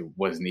respects, it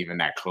wasn't even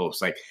that close.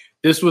 Like,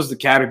 this was the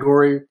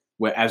category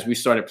where, as we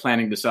started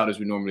planning this out as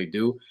we normally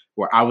do,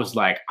 where I was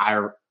like,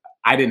 I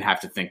didn't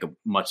have to think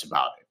much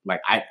about it.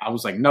 Like, I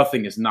was like,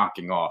 nothing is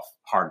knocking off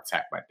Heart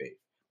Attack by Dave.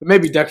 But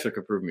maybe Dexter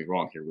could prove me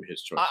wrong here with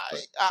his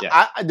choice.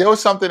 There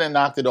was something that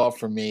knocked it off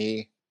for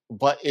me,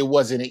 but it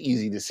wasn't an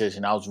easy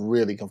decision. I was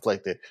really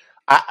conflicted.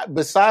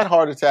 Beside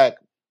Heart Attack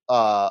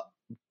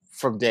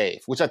from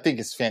Dave, which I think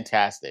is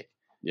fantastic.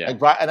 Yeah.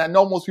 Like, and I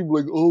know most people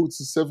are like, oh,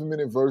 it's a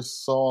 7-minute verse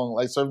song,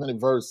 like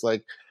 7-minute verse.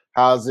 Like,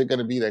 how is it going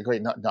to be that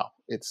great? No,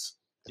 it's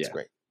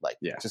great. Like,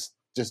 just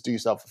do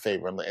yourself a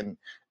favor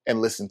and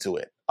listen to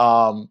it.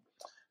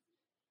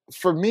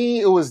 For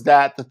me, it was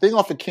that the thing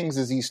off of King's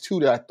Disease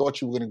 2 that I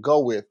thought you were going to go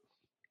with.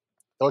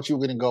 Thought you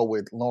were going to go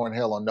with Lauryn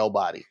Hill on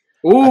Nobody.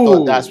 Ooh, I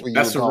thought that's where you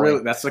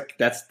were going.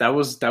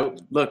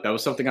 That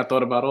was something I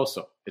thought about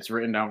also. It's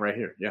written down right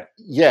here. Yeah.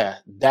 Yeah,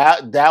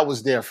 that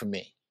was there for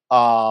me.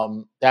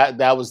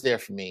 That was there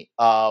for me.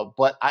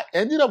 But I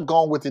ended up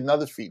going with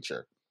another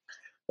feature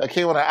that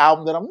came on an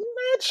album that I'm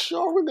not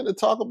sure we're going to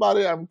talk about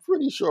it. I'm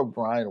pretty sure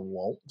Brian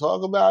won't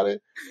talk about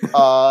it.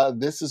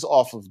 This is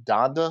off of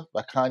Donda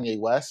by Kanye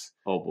West.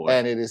 Oh boy.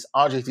 And it is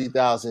Andre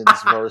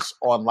 3000's verse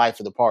on Life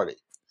of the Party.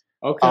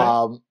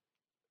 Okay.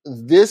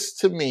 This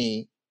to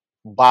me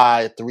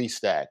by 3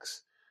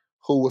 Stacks,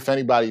 who, if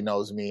anybody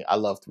knows me, I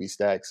love 3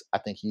 Stacks. I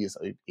think he is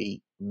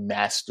a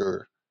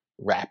master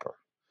rapper.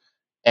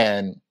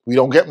 And we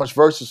don't get much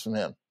verses from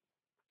him.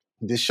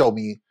 This showed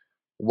me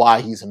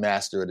why he's a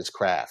master at his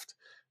craft.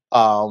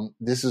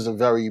 This is a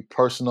very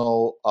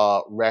personal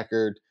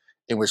record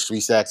in which 3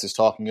 Stacks is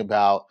talking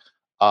about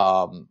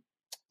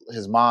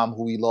his mom,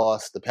 who he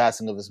lost, the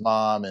passing of his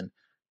mom, and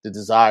the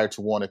desire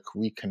to want to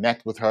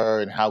reconnect with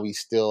her, and how he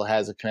still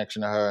has a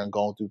connection to her and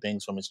going through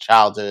things from his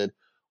childhood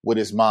with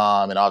his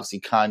mom. And obviously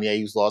Kanye,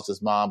 who's lost his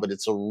mom, but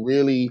it's a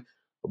really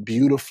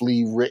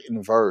beautifully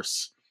written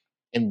verse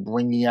in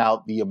bringing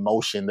out the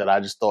emotion that I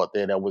just thought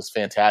that was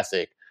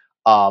fantastic.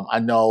 I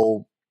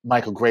know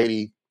Michael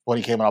Grady, when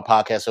he came on our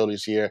podcast earlier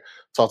this year,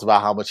 talked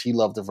about how much he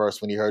loved the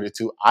verse when he heard it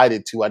too. I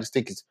did too. I just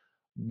think it's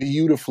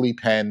beautifully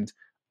penned.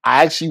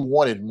 I actually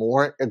wanted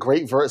more. A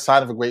great verse,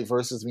 sign of a great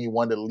verse is to me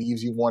one that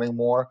leaves you wanting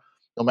more,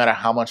 no matter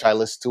how much I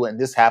listen to it. And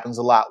this happens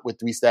a lot with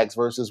 3 Stacks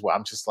verses, where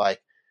I'm just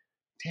like,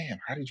 damn,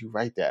 how did you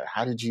write that?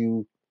 How did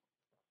you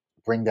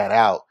bring that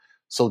out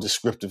so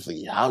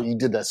descriptively? How you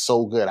did that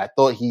so good. I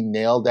thought he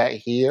nailed that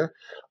here.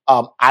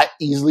 I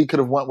easily could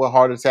have went with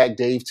Heart Attack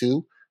Dave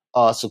too.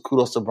 So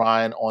kudos to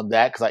Brian on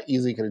that, because I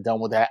easily could have done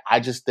with that. I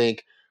just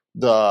think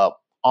the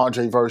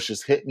Andre verse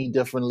just hit me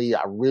differently.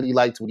 I really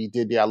liked what he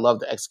did there. I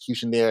love the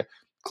execution there.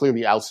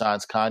 Clearly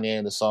outshines Kanye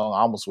in the song.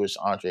 I almost wish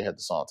Andre had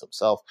the song to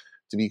himself,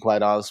 to be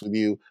quite honest with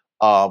you.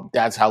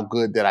 That's how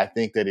good that I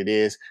think that it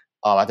is.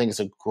 I think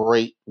it's a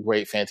great,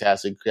 great,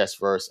 fantastic guest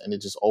verse. And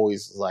it just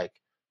always is like,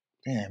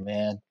 damn,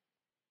 man,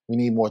 we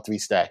need more 3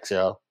 Stacks,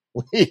 yo.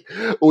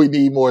 We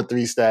need more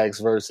 3 Stacks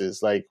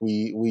verses. Like,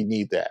 we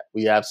need that.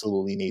 We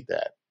absolutely need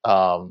that.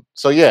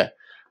 So yeah,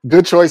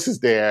 good choices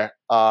there.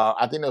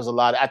 I think there was a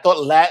lot. I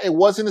thought it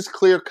wasn't as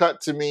clear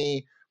cut to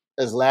me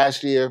as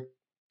last year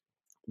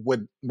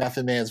with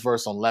Method Man's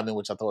verse on Lemon,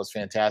 which I thought was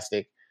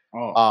fantastic.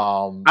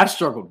 I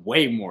struggled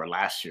way more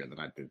last year than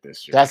I did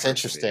this year. That's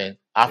interesting.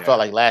 I felt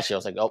like last year I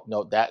was like, oh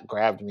no, that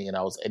grabbed me, and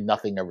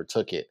nothing ever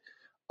took it.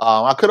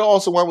 I could have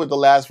also went with the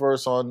last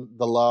verse on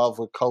The Love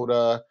with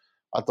Coda.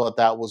 I thought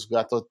that was good.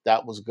 I thought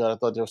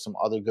there were some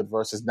other good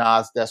verses.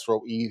 Nas, Death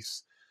Row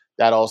East.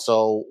 That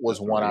also was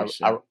That's one very I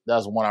sick. that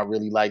was one I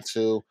really liked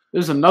too.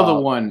 There's another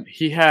one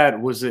he had.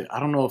 Was it?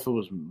 I don't know if it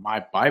was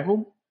My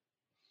Bible.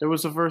 There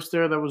was a verse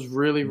there that was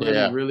really, really,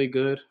 Yeah. really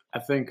good, I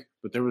think.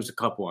 But there was a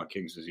couple on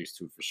King's Disease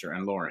too, for sure.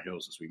 And Lauryn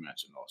Hill's, as we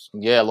mentioned, also.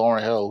 Yeah,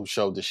 Lauryn Hill, who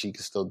showed that she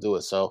could still do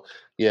it. So,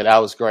 yeah, that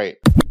was great.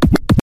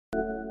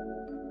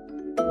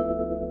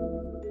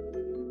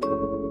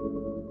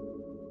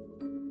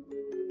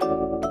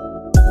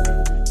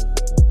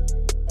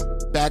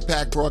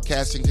 Backpack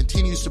Broadcasting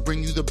continues to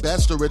bring you the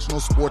best original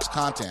sports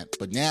content,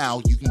 but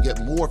now you can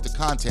get more of the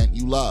content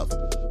you love.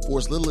 For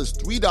as little as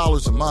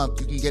 $3 a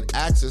month, you can get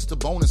access to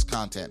bonus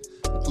content,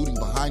 including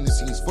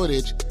behind-the-scenes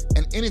footage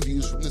and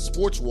interviews from the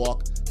Sports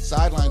Walk,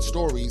 Sideline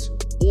Stories,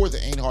 or the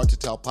Ain't Hard to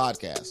Tell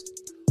podcast.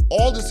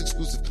 All this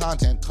exclusive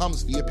content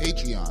comes via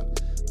Patreon.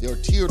 There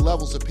are tiered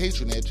levels of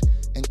patronage,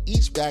 and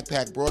each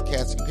Backpack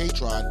Broadcasting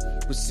patron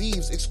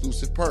receives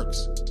exclusive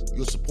perks.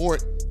 Your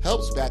support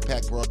helps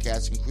Backpack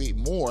Broadcasting create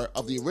more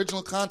of the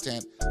original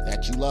content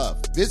that you love.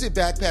 Visit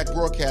Backpack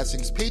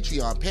Broadcasting's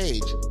Patreon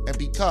page and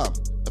become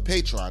a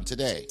patron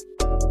today.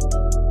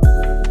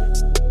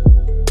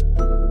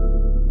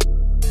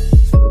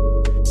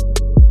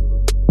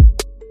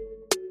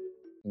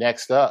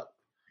 Next up,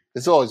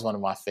 it's always one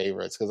of my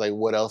favorites because, like,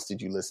 what else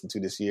did you listen to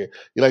this year?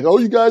 You're like, oh,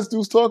 you guys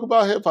do talk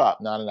about hip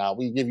hop. No.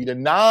 We give you the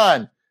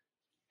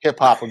non-hip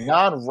hop or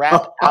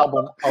non-rap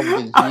album of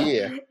the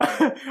year.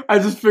 I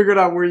just figured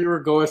out where you were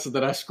going, so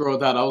that I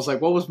scrolled down. I was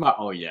like, what was my?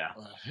 Oh yeah.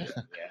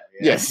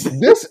 Yes.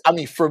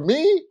 For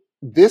me,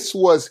 this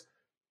is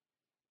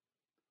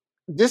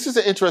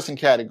an interesting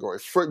category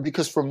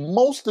because for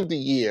most of the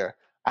year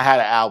I had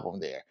an album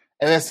there,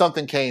 and then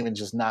something came and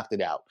just knocked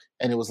it out,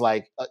 and it was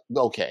like,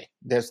 okay,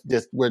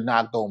 we're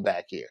not going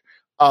back here.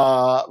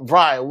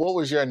 Brian, what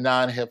was your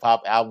non-hip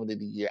hop album of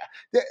the year?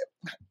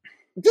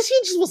 This year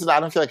just wasn't, I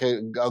don't feel like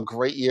a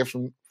great year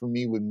for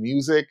me with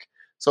music,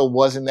 so it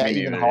wasn't that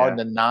even hard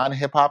in a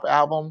non-hip hop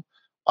album.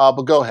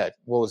 But go ahead,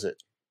 what was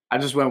it? I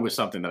just went with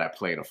something that I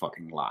played a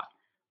fucking lot.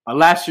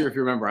 Last year, if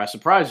you remember, I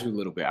surprised you a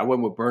little bit. I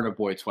went with Burna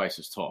Boy, Twice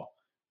as Tall.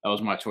 That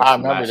was my choice. I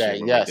remember that.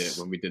 Yes,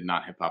 when we did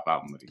not hip hop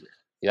album of the year.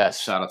 Yes,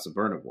 shout out to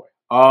Burna Boy.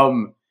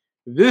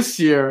 This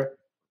year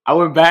I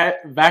went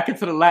back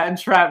into the Latin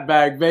trap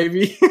bag,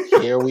 baby.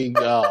 Here we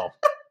go.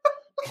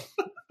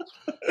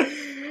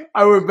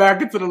 I went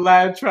back into the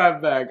Latin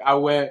trap bag. I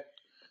went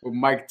with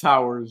Mike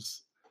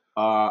Towers,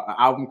 an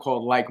album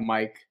called Like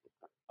Mike.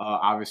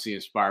 Obviously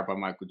inspired by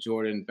Michael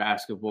Jordan,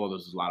 basketball.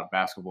 There's a lot of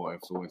basketball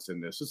influence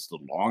in this. It's a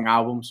long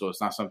album, so it's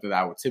not something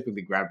that I would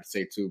typically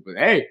gravitate to. But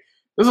hey,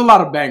 there's a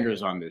lot of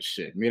bangers on this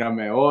shit.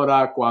 Mírame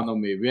Ahora, Cuando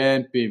Me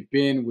Ven, Pin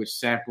Pin, which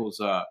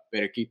samples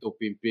Periquito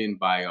Pin Pin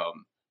by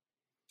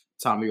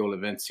Tommy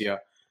Olivencia,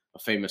 a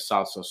famous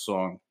salsa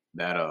song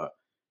that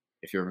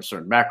if you're of a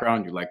certain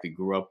background, you likely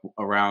grew up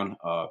around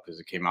because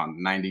it came out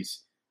in the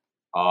 90s.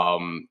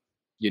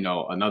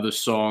 Another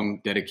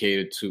song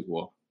dedicated to,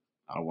 well,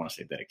 I don't want to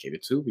say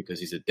dedicated to because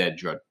he's a dead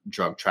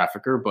drug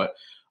trafficker, but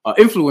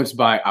influenced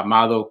by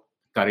Amado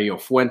Carrillo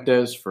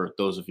Fuentes, for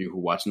those of you who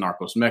watch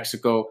Narcos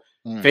Mexico,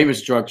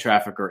 famous drug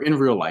trafficker in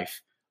real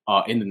life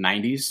in the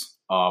 90s,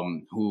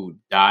 who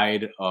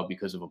died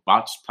because of a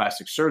botched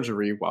plastic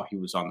surgery while he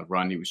was on the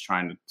run. He was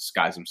trying to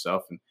disguise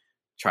himself and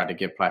tried to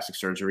get plastic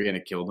surgery, and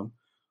it killed him.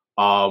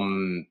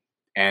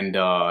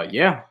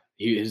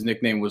 His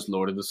nickname was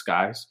Lord of the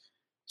Skies,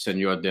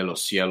 Señor de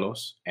los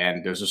Cielos,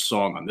 and there's a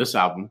song on this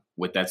album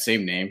with that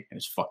same name, and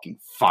it's fucking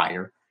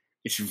fire.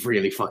 It's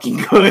really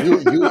fucking good.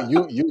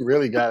 you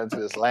really got into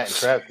this Latin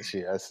trap this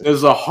year.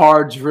 There's a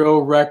hard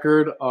drill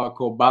record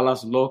called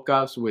Balas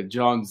Locas with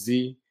John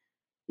Z.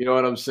 You know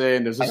what I'm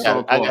saying? There's a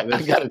song called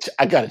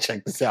I gotta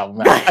check this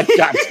album out. I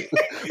got to.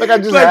 I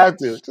just have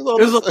to.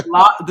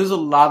 There's a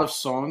lot of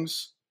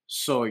songs.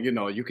 So,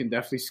 you can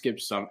definitely skip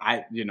some.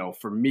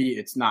 For me,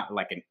 it's not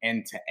like an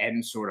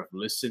end-to-end sort of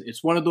listen.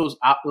 It's one of those,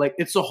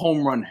 it's a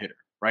home run hitter,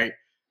 right?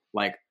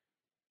 Like,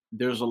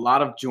 there's a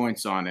lot of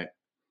joints on it,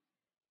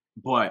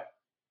 but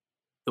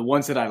the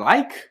ones that I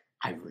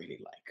really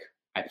like.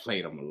 I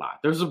played them a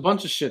lot. There's a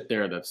bunch of shit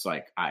there that's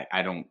like,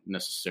 I don't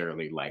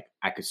necessarily like,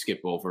 I could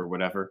skip over or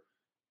whatever.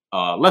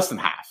 Less than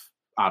half,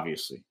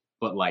 obviously.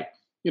 But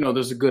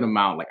there's a good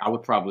amount. Like, I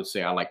would probably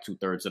say I like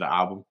 2/3 of the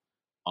album.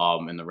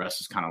 And the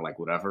rest is kind of like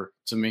whatever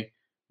to me.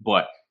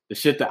 But the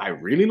shit that I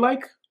really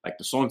like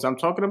the songs I'm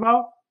talking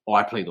about,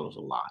 I play those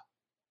a lot.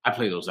 I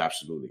play those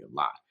absolutely a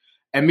lot.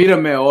 And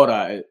Mírame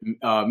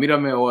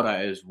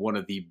Ahora is one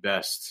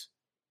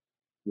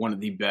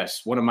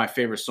of my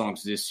favorite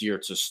songs this year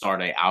to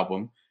start an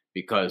album,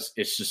 because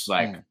it's just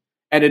like,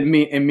 and it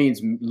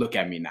means look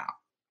at me now.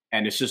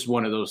 And it's just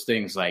one of those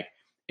things, like,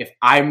 if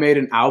I made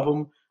an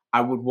album, I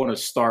would want to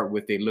start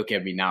with a look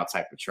at me now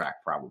type of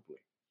track, probably.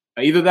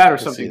 Either that or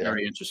something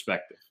very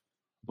introspective.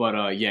 But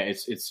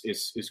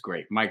it's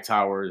great. Mike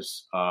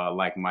Towers,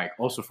 Like Mike,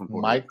 also from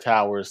Puerto Rico.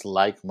 Towers,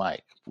 Like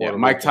Mike.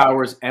 Mike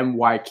Towers,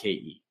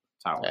 MYKE.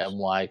 Towers.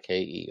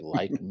 MYKE,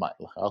 Like Mike.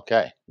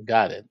 Okay,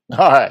 got it.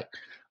 All right.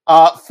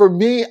 For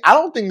me, I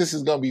don't think this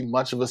is going to be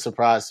much of a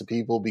surprise to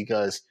people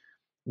because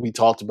we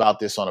talked about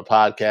this on a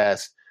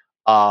podcast.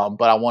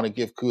 But I want to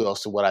give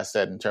kudos to what I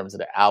said in terms of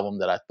the album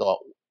that I thought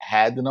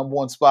had the number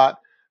one spot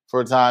for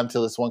a time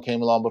till this one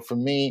came along. But for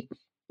me,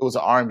 it was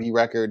an R&B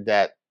record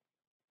that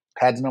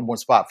had the number one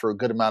spot for a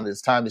good amount of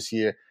its time this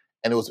year.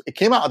 And it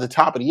came out at the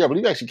top of the year. I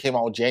believe it actually came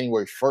out on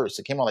January 1st.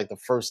 It came out like the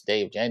first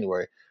day of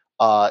January.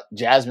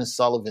 Jasmine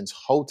Sullivan's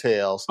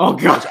Hotels,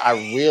 which I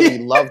really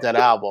love that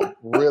album.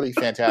 Really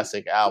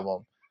fantastic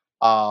album.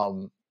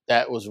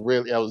 That was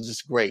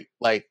just great.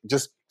 Like,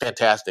 just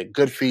fantastic.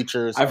 Good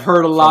features. I've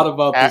heard a lot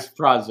about this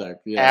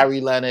project. Yeah.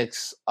 Ari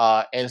Lennox,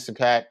 Anderson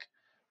 .Paak,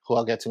 who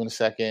I'll get to in a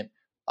second.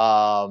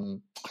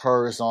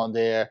 Her is on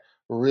there.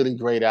 Really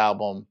great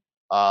album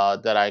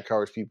that I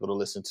encourage people to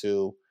listen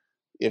to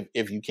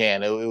if you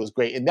can. It was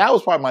great. And that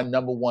was probably my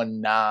number one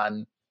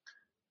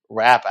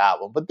non-rap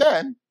album. But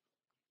then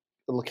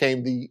it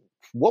came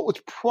what was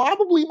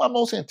probably my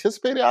most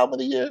anticipated album of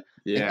the year,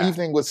 An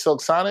Evening with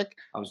Silk Sonic.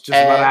 I was just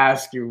about to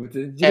ask you,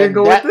 did you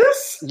go with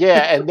this?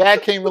 Yeah, and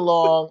that came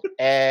along,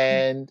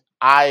 and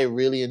I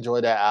really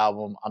enjoyed that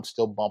album. I'm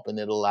still bumping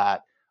it a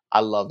lot. I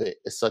love it.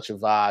 It's such a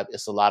vibe.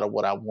 It's a lot of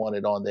what I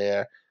wanted on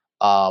there.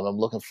 I'm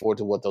looking forward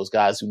to what those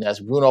guys do next.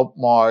 Bruno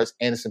Mars,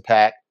 Anderson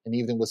 .Paak, An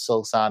Evening with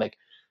Silk Sonic.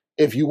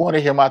 If you want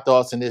to hear my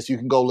thoughts on this, you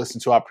can go listen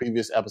to our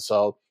previous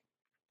episode.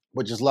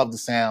 But just love the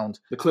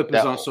sound. The clip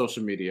is on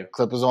social media.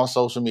 Clip is on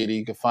social media.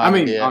 You can find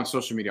it there. On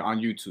social media, on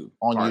YouTube.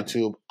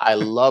 YouTube. I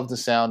love the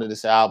sound of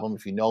this album.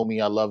 If you know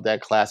me, I love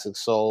that classic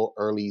soul,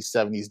 early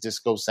 70s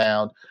disco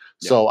sound.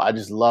 Yeah. So I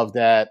just love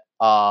that.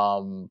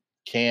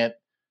 Can't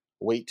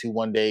wait to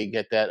one day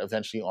get that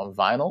eventually on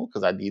vinyl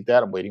because I need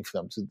that. I'm waiting for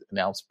them to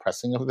announce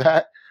pressing of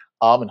that.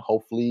 And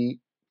hopefully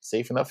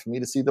safe enough for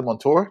me to see them on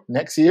tour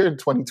next year in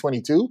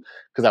 2022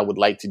 because I would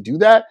like to do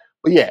that.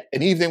 But yeah,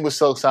 An Evening with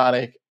Silk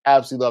Sonic.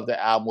 Absolutely love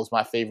that album. It was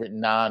my favorite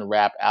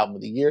non-rap album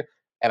of the year.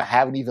 And I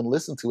haven't even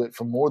listened to it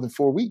for more than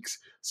 4 weeks.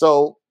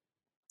 So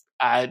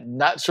I'm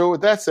not sure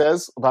what that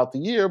says about the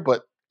year,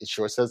 but it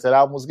sure says that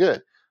album was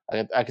good.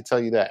 I can tell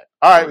you that.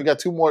 All right, we got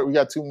two more. We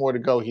got two more to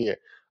go here.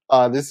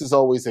 This is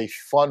always a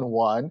fun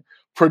one.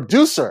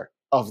 Producer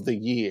of the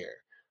year.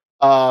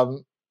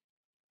 Ryan,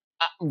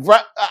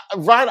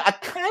 I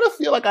kind of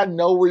feel like I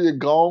know where you're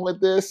going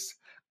with this.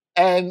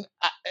 And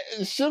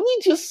should we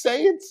just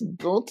say it's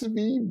going to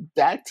be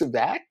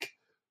back-to-back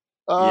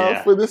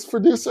for this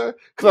producer?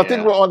 Because I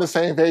think we're on the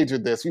same page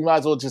with this. We might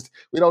as well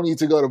we don't need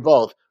to go to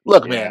both.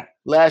 Look, man,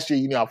 last year,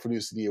 you know our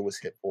producer of the year was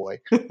Hit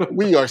Boy.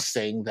 We are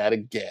saying that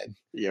again.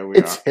 Yeah,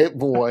 it's Hit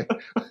Boy.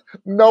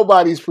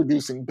 Nobody's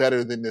producing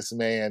better than this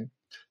man.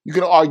 You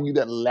can argue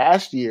that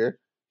last year,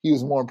 he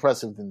was more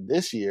impressive than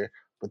this year.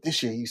 But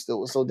this year, he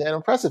still was so damn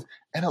impressive.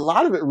 And a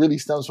lot of it really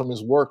stems from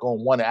his work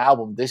on one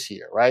album this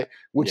year, right?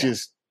 Which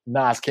is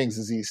Nas King's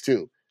Disease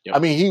 2. Yep. I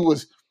mean,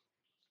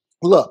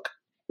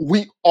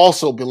 we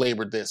also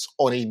belabored this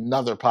on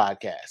another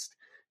podcast.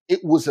 It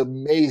was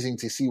amazing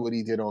to see what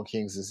he did on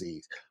King's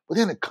Disease. But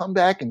then to come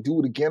back and do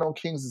it again on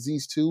King's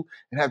Disease 2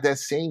 and have that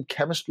same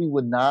chemistry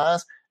with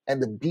Nas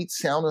and the beat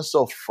sounding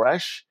so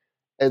fresh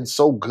and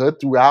so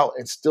good throughout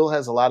and still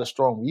has a lot of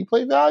strong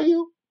replay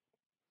value.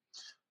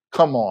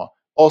 Come on.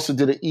 Also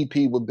did an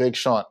EP with Big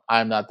Sean.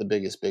 I'm not the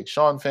biggest Big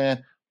Sean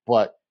fan,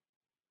 but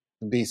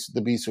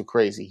the beats were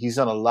crazy. He's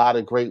done a lot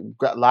of great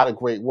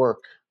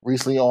work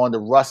recently on the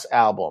Russ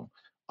album.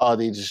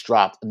 They just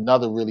dropped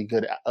another really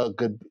good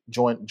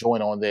joint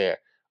on there.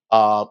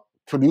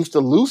 Produced a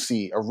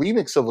Lucy, a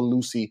remix of a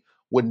Lucy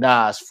with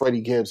Nas,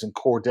 Freddie Gibbs, and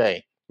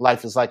Corday.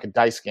 Life is like a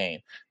dice game.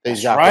 They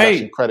got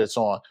production credits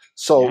on.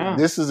 So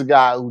this is a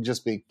guy who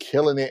just been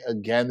killing it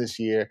again this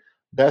year.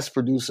 Best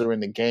producer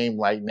in the game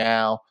right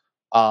now.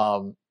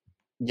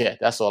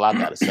 That's all I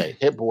gotta say.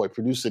 Hit Boy,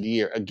 producer of the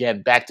year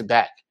again, back to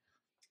back.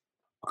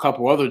 A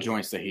couple other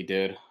joints that he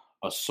did.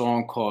 A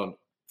song called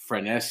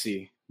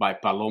Frenesi by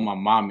Paloma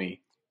Mami.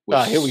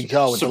 Here we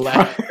go with the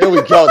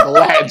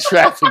Latin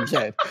trap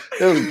again.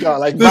 Here we go.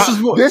 Like this is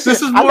more. I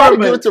gotta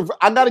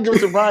give it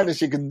to Ryan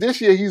this year because this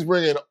year he's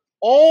bringing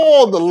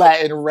all the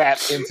Latin rap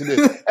into this,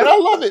 and I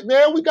love it,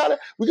 man. We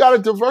gotta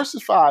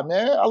diversify,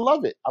 man. I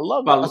love it.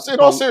 In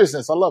all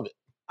seriousness, I love it.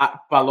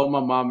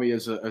 Paloma Mami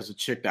is a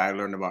chick that I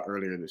learned about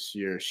earlier this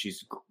year.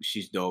 She's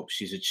dope.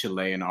 She's a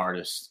Chilean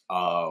artist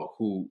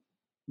who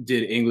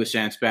did English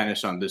and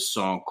Spanish on this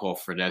song called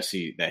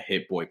Frenesi that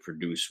Hit Boy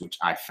produced, which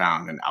I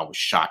found, and I was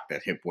shocked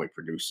that Hit Boy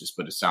produced this,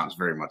 but it sounds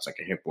very much like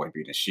a Hit Boy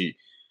beat, and she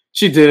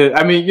did it.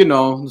 I mean,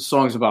 the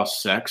song's about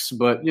sex,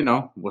 but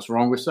what's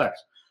wrong with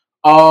sex?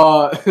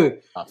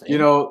 It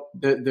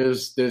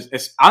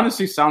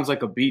honestly sounds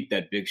like a beat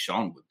that Big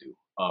Sean would do,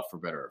 for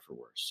better or for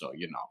worse. So,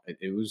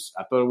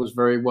 I thought it was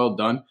very well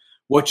done.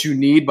 What You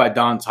Need by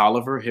Don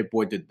Toliver, Hit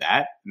Boy did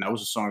that, and that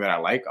was a song that I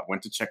like. I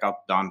went to check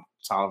out the Don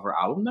Toliver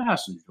album that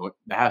has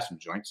some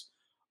joints.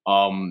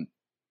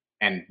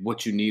 And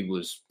What You Need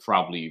was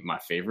probably my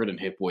favorite, and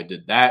Hit Boy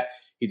did that.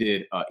 He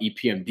did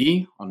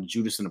EPMD on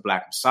Judas and the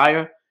Black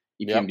Messiah.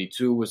 EPMD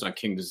 2 was on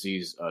King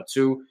Disease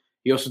 2.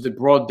 He also did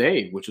Broad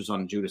Day, which was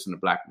on Judas and the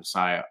Black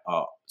Messiah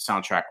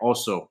soundtrack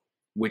also,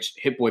 which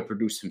Hit Boy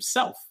produced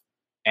himself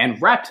and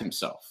rapped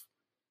himself.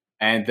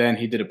 And then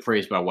he did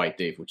Appraised by White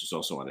Dave, which is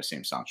also on the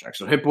same soundtrack.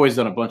 So Hit Boy's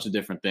done a bunch of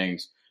different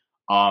things.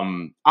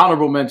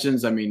 Honorable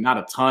mentions, I mean, not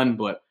a ton,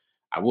 but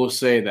I will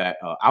say that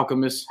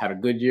Alchemist had a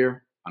good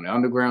year on the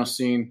underground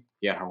scene.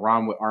 He had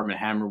Haram with Arm &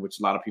 Hammer, which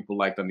a lot of people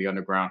liked on the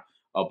underground.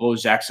 Bo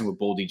Jackson with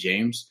Boldy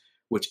James,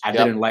 which I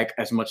didn't like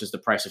as much as The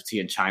Price of Tea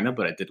in China,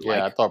 but I did like.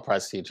 Yeah, I thought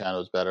Price of Tea in China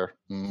was better.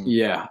 Mm.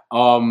 Yeah.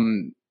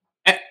 And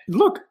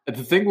look,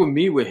 the thing with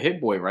me with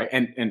Hit Boy, right?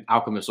 And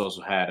Alchemist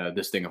also had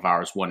This Thing of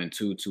Ours 1 and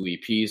 2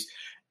 EPs.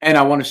 And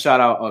I want to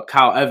shout out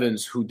Kyle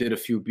Evans, who did a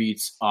few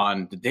beats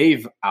on the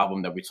Dave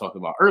album that we talked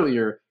about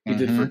earlier. He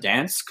did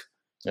Verdansk,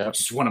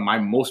 which is one of my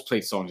most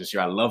played songs this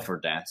year. I love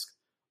Verdansk.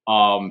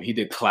 He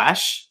did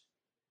Clash,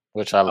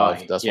 which I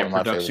love. That's one of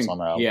my favorites on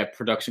the album. He had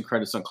production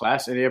credits on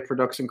Clash, and he had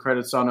production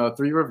credits on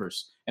Three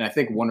Rivers, and I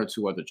think 1 or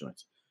 2 other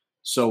joints.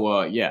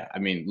 So, yeah, I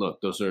mean,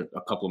 look, those are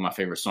a couple of my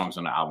favorite songs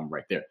on the album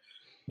right there.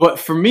 But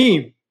for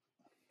me,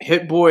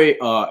 Hit Boy,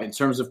 in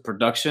terms of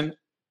production,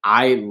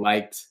 I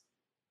liked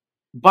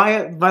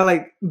by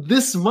like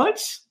this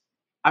much.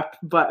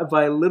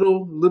 By a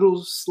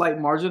little slight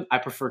margin, I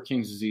prefer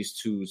King's Disease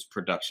 2's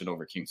production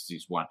over King's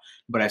Disease 1,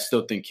 but I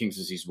still think King's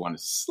Disease 1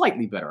 is a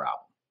slightly better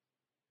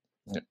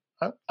album.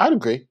 Yeah, I'd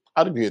agree.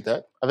 I'd agree with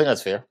that. I think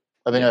that's fair.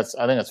 I think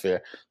that's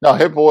fair. No,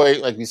 Hit Boy,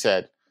 like we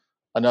said,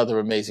 another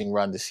amazing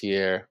run this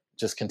year.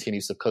 Just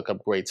continues to cook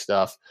up great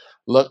stuff.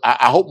 Look,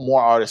 I hope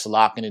more artists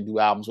lock in and do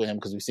albums with him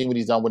because we see what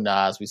he's done with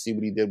Nas. We see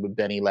what he did with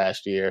Benny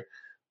last year.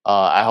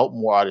 I hope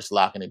more artists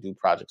lock in and do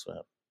projects with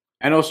him.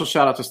 And also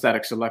shout out to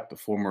Static Select, the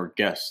former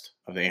guest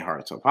of the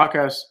AHTT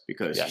podcast,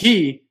 because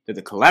he did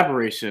the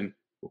collaboration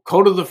with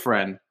Code of the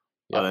Friend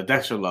that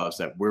Dexter loves.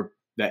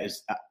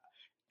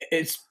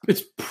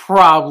 It's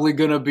probably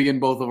gonna be in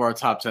both of our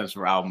top 10s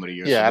for album of the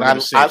year. Yeah, so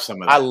and save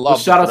some of that. I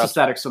love. Shout out to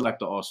Static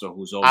Selector also,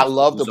 I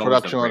love the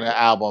production on the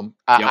album.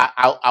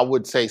 I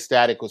would say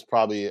Static was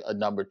probably a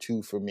number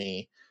 2 for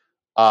me.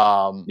 But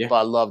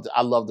I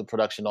love the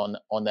production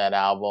on that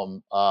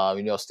album.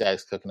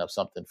 Static's cooking up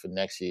something for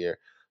next year,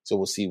 so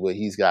we'll see what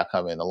he's got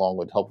coming, along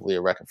with hopefully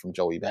a record from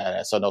Joey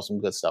Badass. So I know some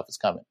good stuff is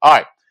coming. All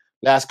right,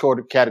 last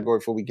category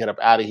before we get up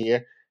out of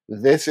here.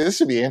 This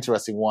should be an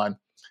interesting one.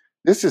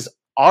 This is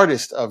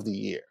Artist of the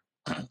Year,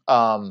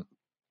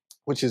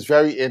 which is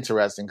very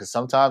interesting because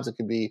sometimes it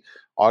could be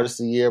Artist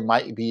of the Year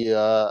might be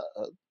a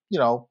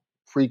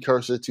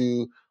precursor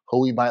to who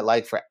we might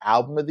like for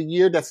Album of the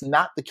Year. That's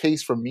not the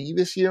case for me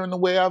this year in the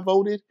way I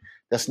voted.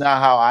 That's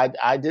not how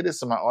I did it.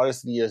 So my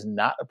Artist of the Year is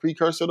not a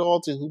precursor at all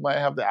to who might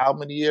have the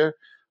Album of the Year.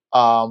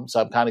 So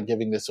I'm kind of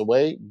giving this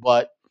away.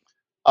 But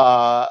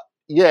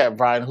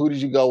Brian, who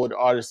did you go with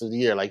Artist of the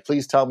Year? Like,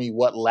 please tell me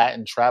what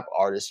Latin trap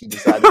artist you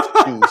decided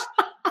to choose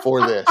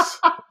for this,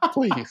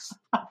 please.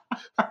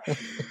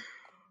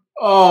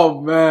 Oh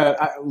man,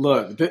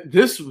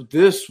 this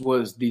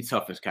was the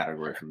toughest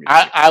category for me.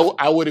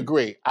 I would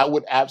agree. I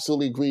would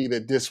absolutely agree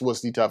that this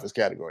was the toughest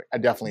category. I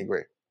definitely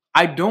agree.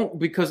 I don't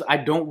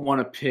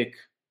want to pick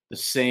the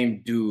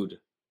same dude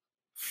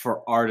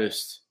for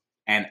artist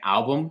and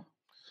album.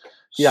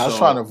 Yeah, I was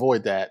trying to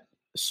avoid that.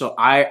 So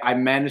I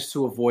managed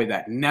to avoid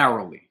that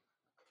narrowly.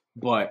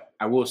 But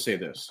I will say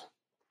this.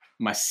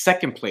 My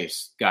second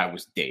place guy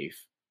was Dave,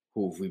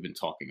 who we've been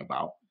talking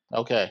about.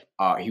 Okay.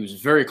 He was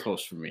very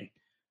close for me.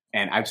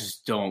 And I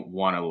just don't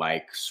want to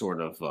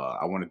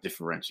I want to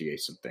differentiate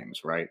some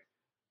things, right?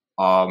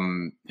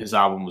 His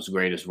album was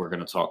great, as we're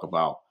going to talk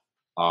about.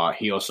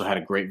 He also had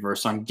a great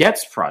verse on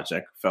Get's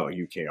project, fellow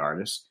UK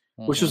artist,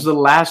 which was the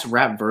last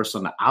rap verse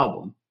on the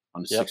album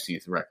on the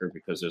 16th record,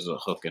 because there's a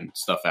hook and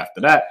stuff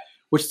after that,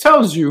 which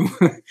tells you,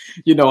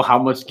 how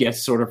much Get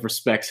sort of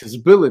respects his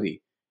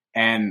ability.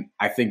 And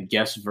I think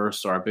Get's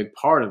verse are a big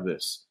part of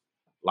this.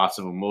 Lots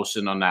of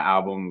emotion on that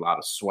album, a lot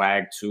of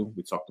swag too.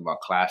 We talked about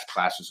Clash.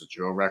 Clash is a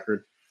drill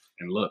record.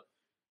 And look,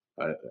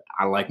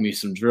 I like me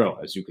some drill,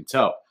 as you can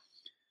tell.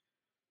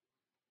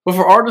 But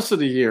for Artist of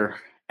the Year,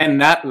 and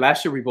that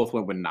last year we both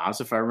went with Nas,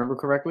 if I remember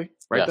correctly.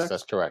 Right? Yes,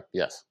 that's correct.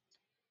 Yes.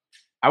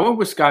 I went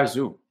with Sky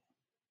Zoo.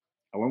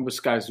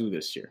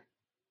 This year,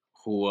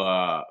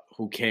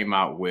 who came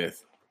out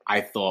with,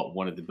 I thought,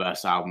 one of the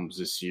best albums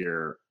this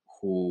year,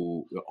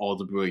 All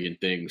the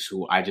Brilliant Things,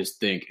 who I just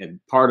think,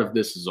 and part of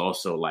this is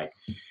also like,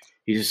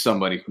 he's just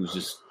somebody who's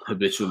just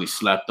habitually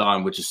slept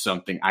on, which is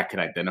something I could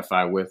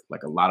identify with.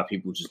 Like, a lot of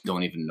people just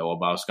don't even know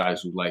about Sky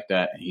Zoo like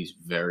that. And he's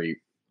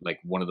very, like,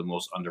 one of the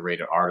most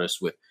underrated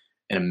artists with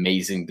an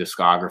amazing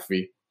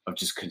discography of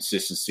just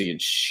consistency and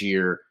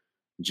sheer,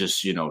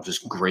 just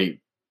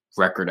great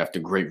record after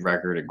great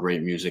record and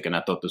great music. And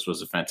I thought this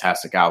was a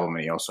fantastic album.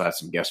 And he also had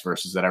some guest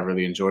verses that I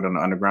really enjoyed on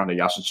the Underground that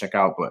y'all should check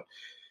out. But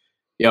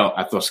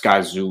I thought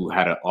Sky Zoo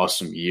had an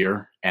awesome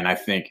year. And I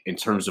think in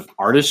terms of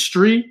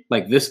artistry,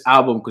 like this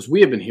album, because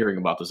we have been hearing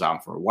about this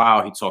album for a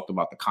while. He talked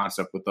about the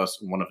concept with us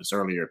in one of his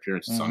earlier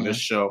appearances on this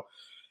show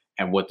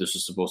and what this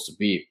was supposed to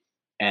be.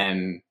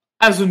 And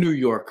as a New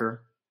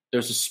Yorker,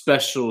 there's a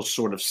special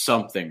sort of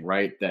something,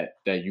 right, that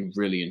you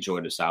really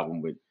enjoy this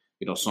album with,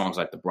 songs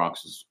like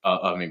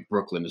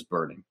Brooklyn is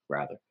Burning,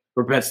 rather.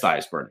 Or Bed-Stuy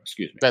is Burning,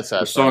 excuse me.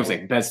 Bed-Stuy. Songs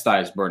like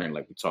Bed-Stuy is Burning,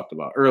 like we talked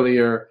about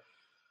earlier.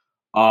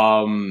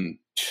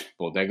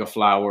 Bodega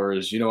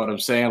Flowers, you know what I'm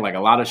saying? Like a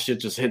lot of shit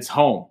just hits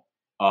home.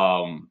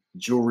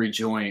 Jewelry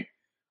Joint.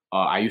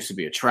 I used to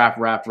be a trap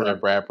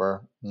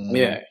rapper. Mm-hmm.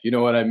 Yeah, you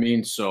know what I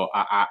mean? So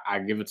I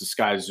give it to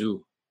Sky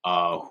Zoo,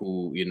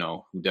 who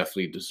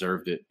definitely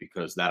deserved it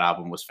because that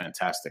album was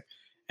fantastic.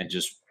 And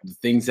just the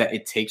things that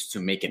it takes to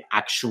make an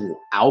actual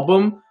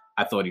album,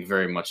 I thought he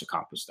very much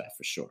accomplished that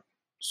for sure.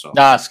 So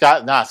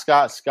Scott,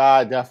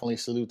 definitely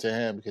salute to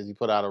him because he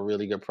put out a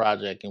really good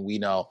project, and we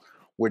know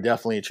we're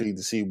definitely intrigued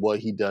to see what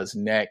he does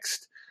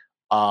next,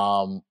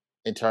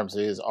 in terms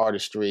of his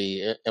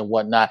artistry and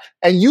whatnot.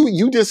 And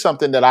you did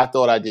something that I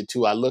thought I did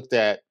too. I looked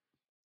at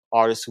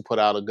artists who put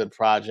out a good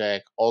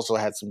project, also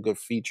had some good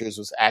features,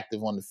 was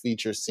active on the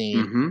feature scene.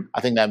 Mm-hmm.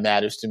 I think that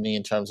matters to me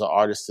in terms of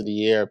artist of the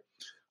year.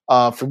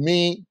 For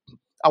me,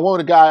 I went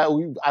with a guy.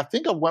 I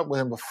think I went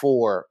with him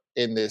before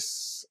in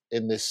this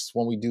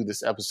when we do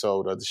this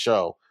episode of the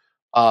show,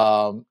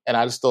 and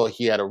I just thought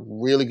he had a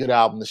really good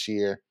album this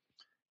year.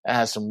 It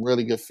has some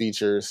really good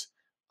features,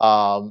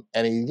 and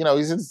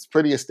he's a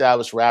pretty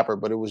established rapper,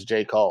 but it was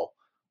J. Cole.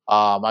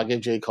 I give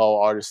J. Cole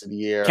Artist of the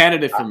Year.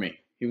 Candidate for me.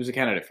 He was a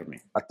candidate for me.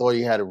 I thought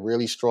he had a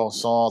really strong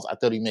songs. I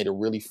thought he made a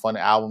really fun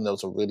album. That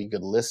was a really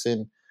good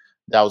listen.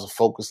 That was a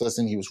focused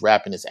listen. He was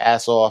rapping his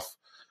ass off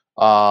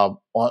on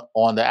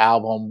the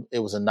album. It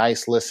was a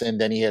nice listen.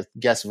 Then he had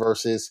guest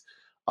verses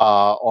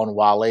on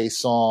Wale's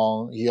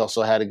song. He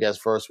also had a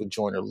guest verse with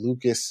Joyner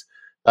Lucas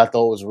that I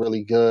thought was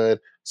really good.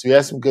 So he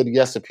had some good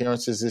guest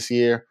appearances this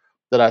year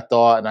that I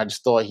thought, and I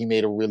just thought he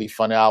made a really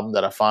fun album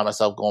that I find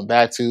myself going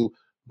back to.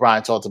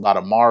 Brian talked about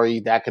Amari.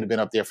 That could have been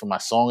up there for my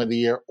song of the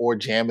year or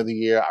jam of the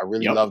year. I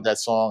really love that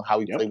song, how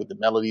he played with the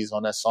melodies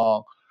on that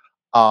song.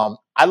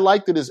 I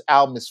like that his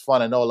album is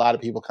fun. I know a lot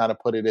of people kind of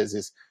put it as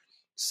his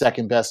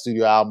second best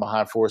studio album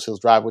behind Forest Hills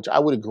Drive, which I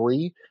would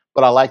agree,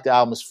 but I like the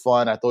album. It's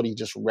fun. I thought he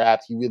just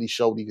rapped. He really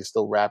showed he could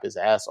still rap his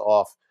ass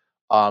off.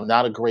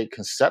 Not a great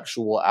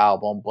conceptual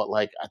album, but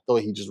I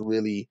thought he just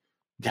really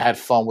had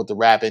fun with the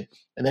rapping.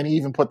 And then he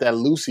even put that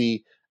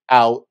Lucy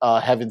out,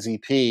 Heaven's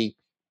EP,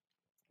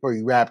 where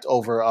he rapped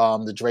over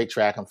the Drake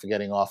track I'm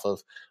forgetting off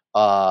of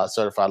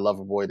Certified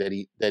Lover Boy that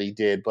he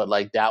did. But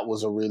that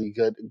was a really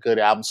good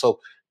album. So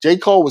J.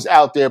 Cole was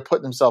out there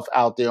putting himself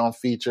out there on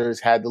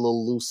features, had the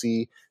little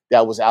Lucy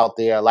that was out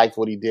there. I liked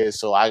what he did.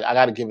 So I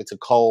got to give it to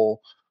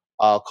Cole,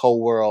 Cole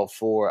World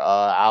for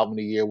album of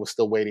the year. We're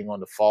still waiting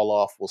on the Fall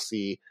Off. We'll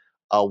see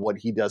what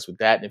he does with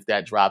that and if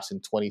that drops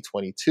in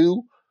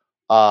 2022.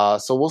 So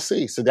we'll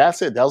see. So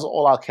that's it. Those are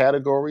all our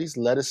categories.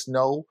 Let us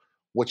know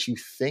what you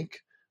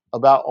think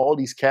about all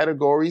these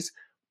categories.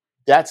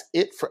 That's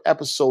it for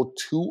episode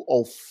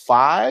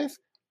 205.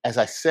 As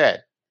I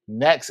said,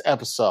 next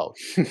episode.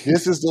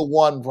 This is the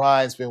one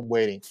Brian's been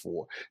waiting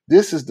for.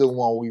 This is the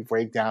one we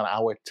break down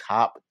our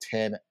top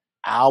 10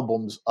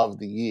 albums of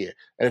the year.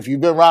 And if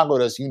you've been rocking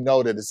with us, you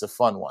know that it's a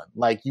fun one.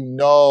 You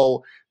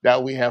know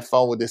that we have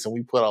fun with this and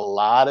we put a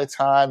lot of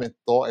time and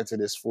thought into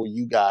this for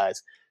you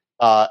guys.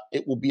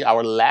 It will be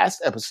our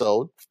last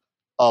episode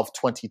of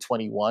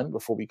 2021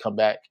 before we come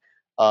back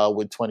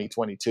with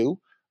 2022.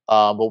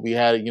 But we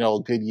had, a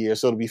good year.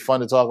 So it'll be fun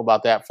to talk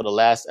about that for the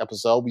last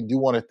episode. We do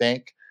want to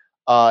thank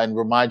and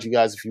remind you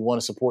guys, if you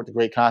want to support the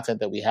great content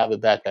that we have at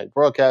Backpack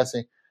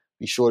Broadcasting,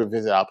 be sure to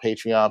visit our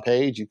Patreon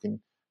page. You can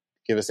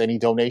give us any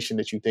donation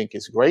that you think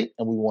is great.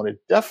 And we want to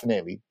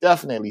definitely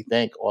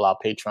thank all our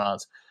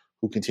patrons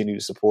who continue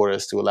to support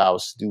us to allow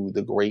us to do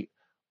the great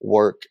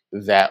work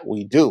that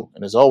we do.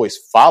 And as always,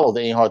 follow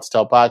the Ain't Hard to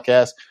Tell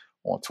podcast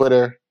on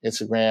Twitter,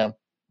 Instagram,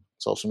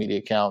 social media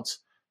accounts.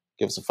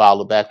 Give us a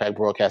follow, the Backpack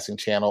Broadcasting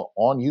channel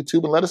on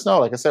YouTube, and let us know,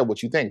 like I said,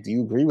 what you think. Do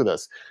you agree with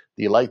us?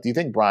 Do you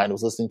think Brian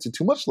was listening to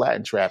too much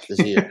Latin trap this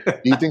year?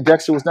 Do you think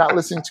Dexter was not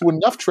listening to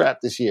enough trap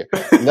this year?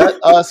 Let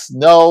us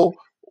know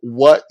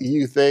what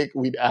you think.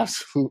 We'd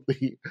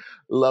absolutely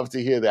love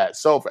to hear that.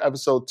 So for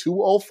episode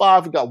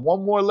 205, we got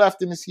one more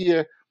left in this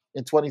year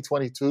in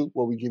 2022,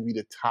 where we give you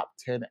the top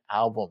 10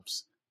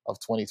 albums of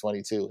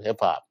 2022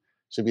 hip-hop.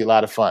 Should be a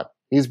lot of fun.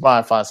 He's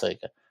Brian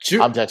Fonseca.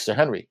 I'm Dexter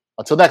Henry.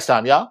 Until next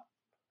time, y'all.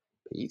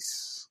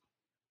 Peace.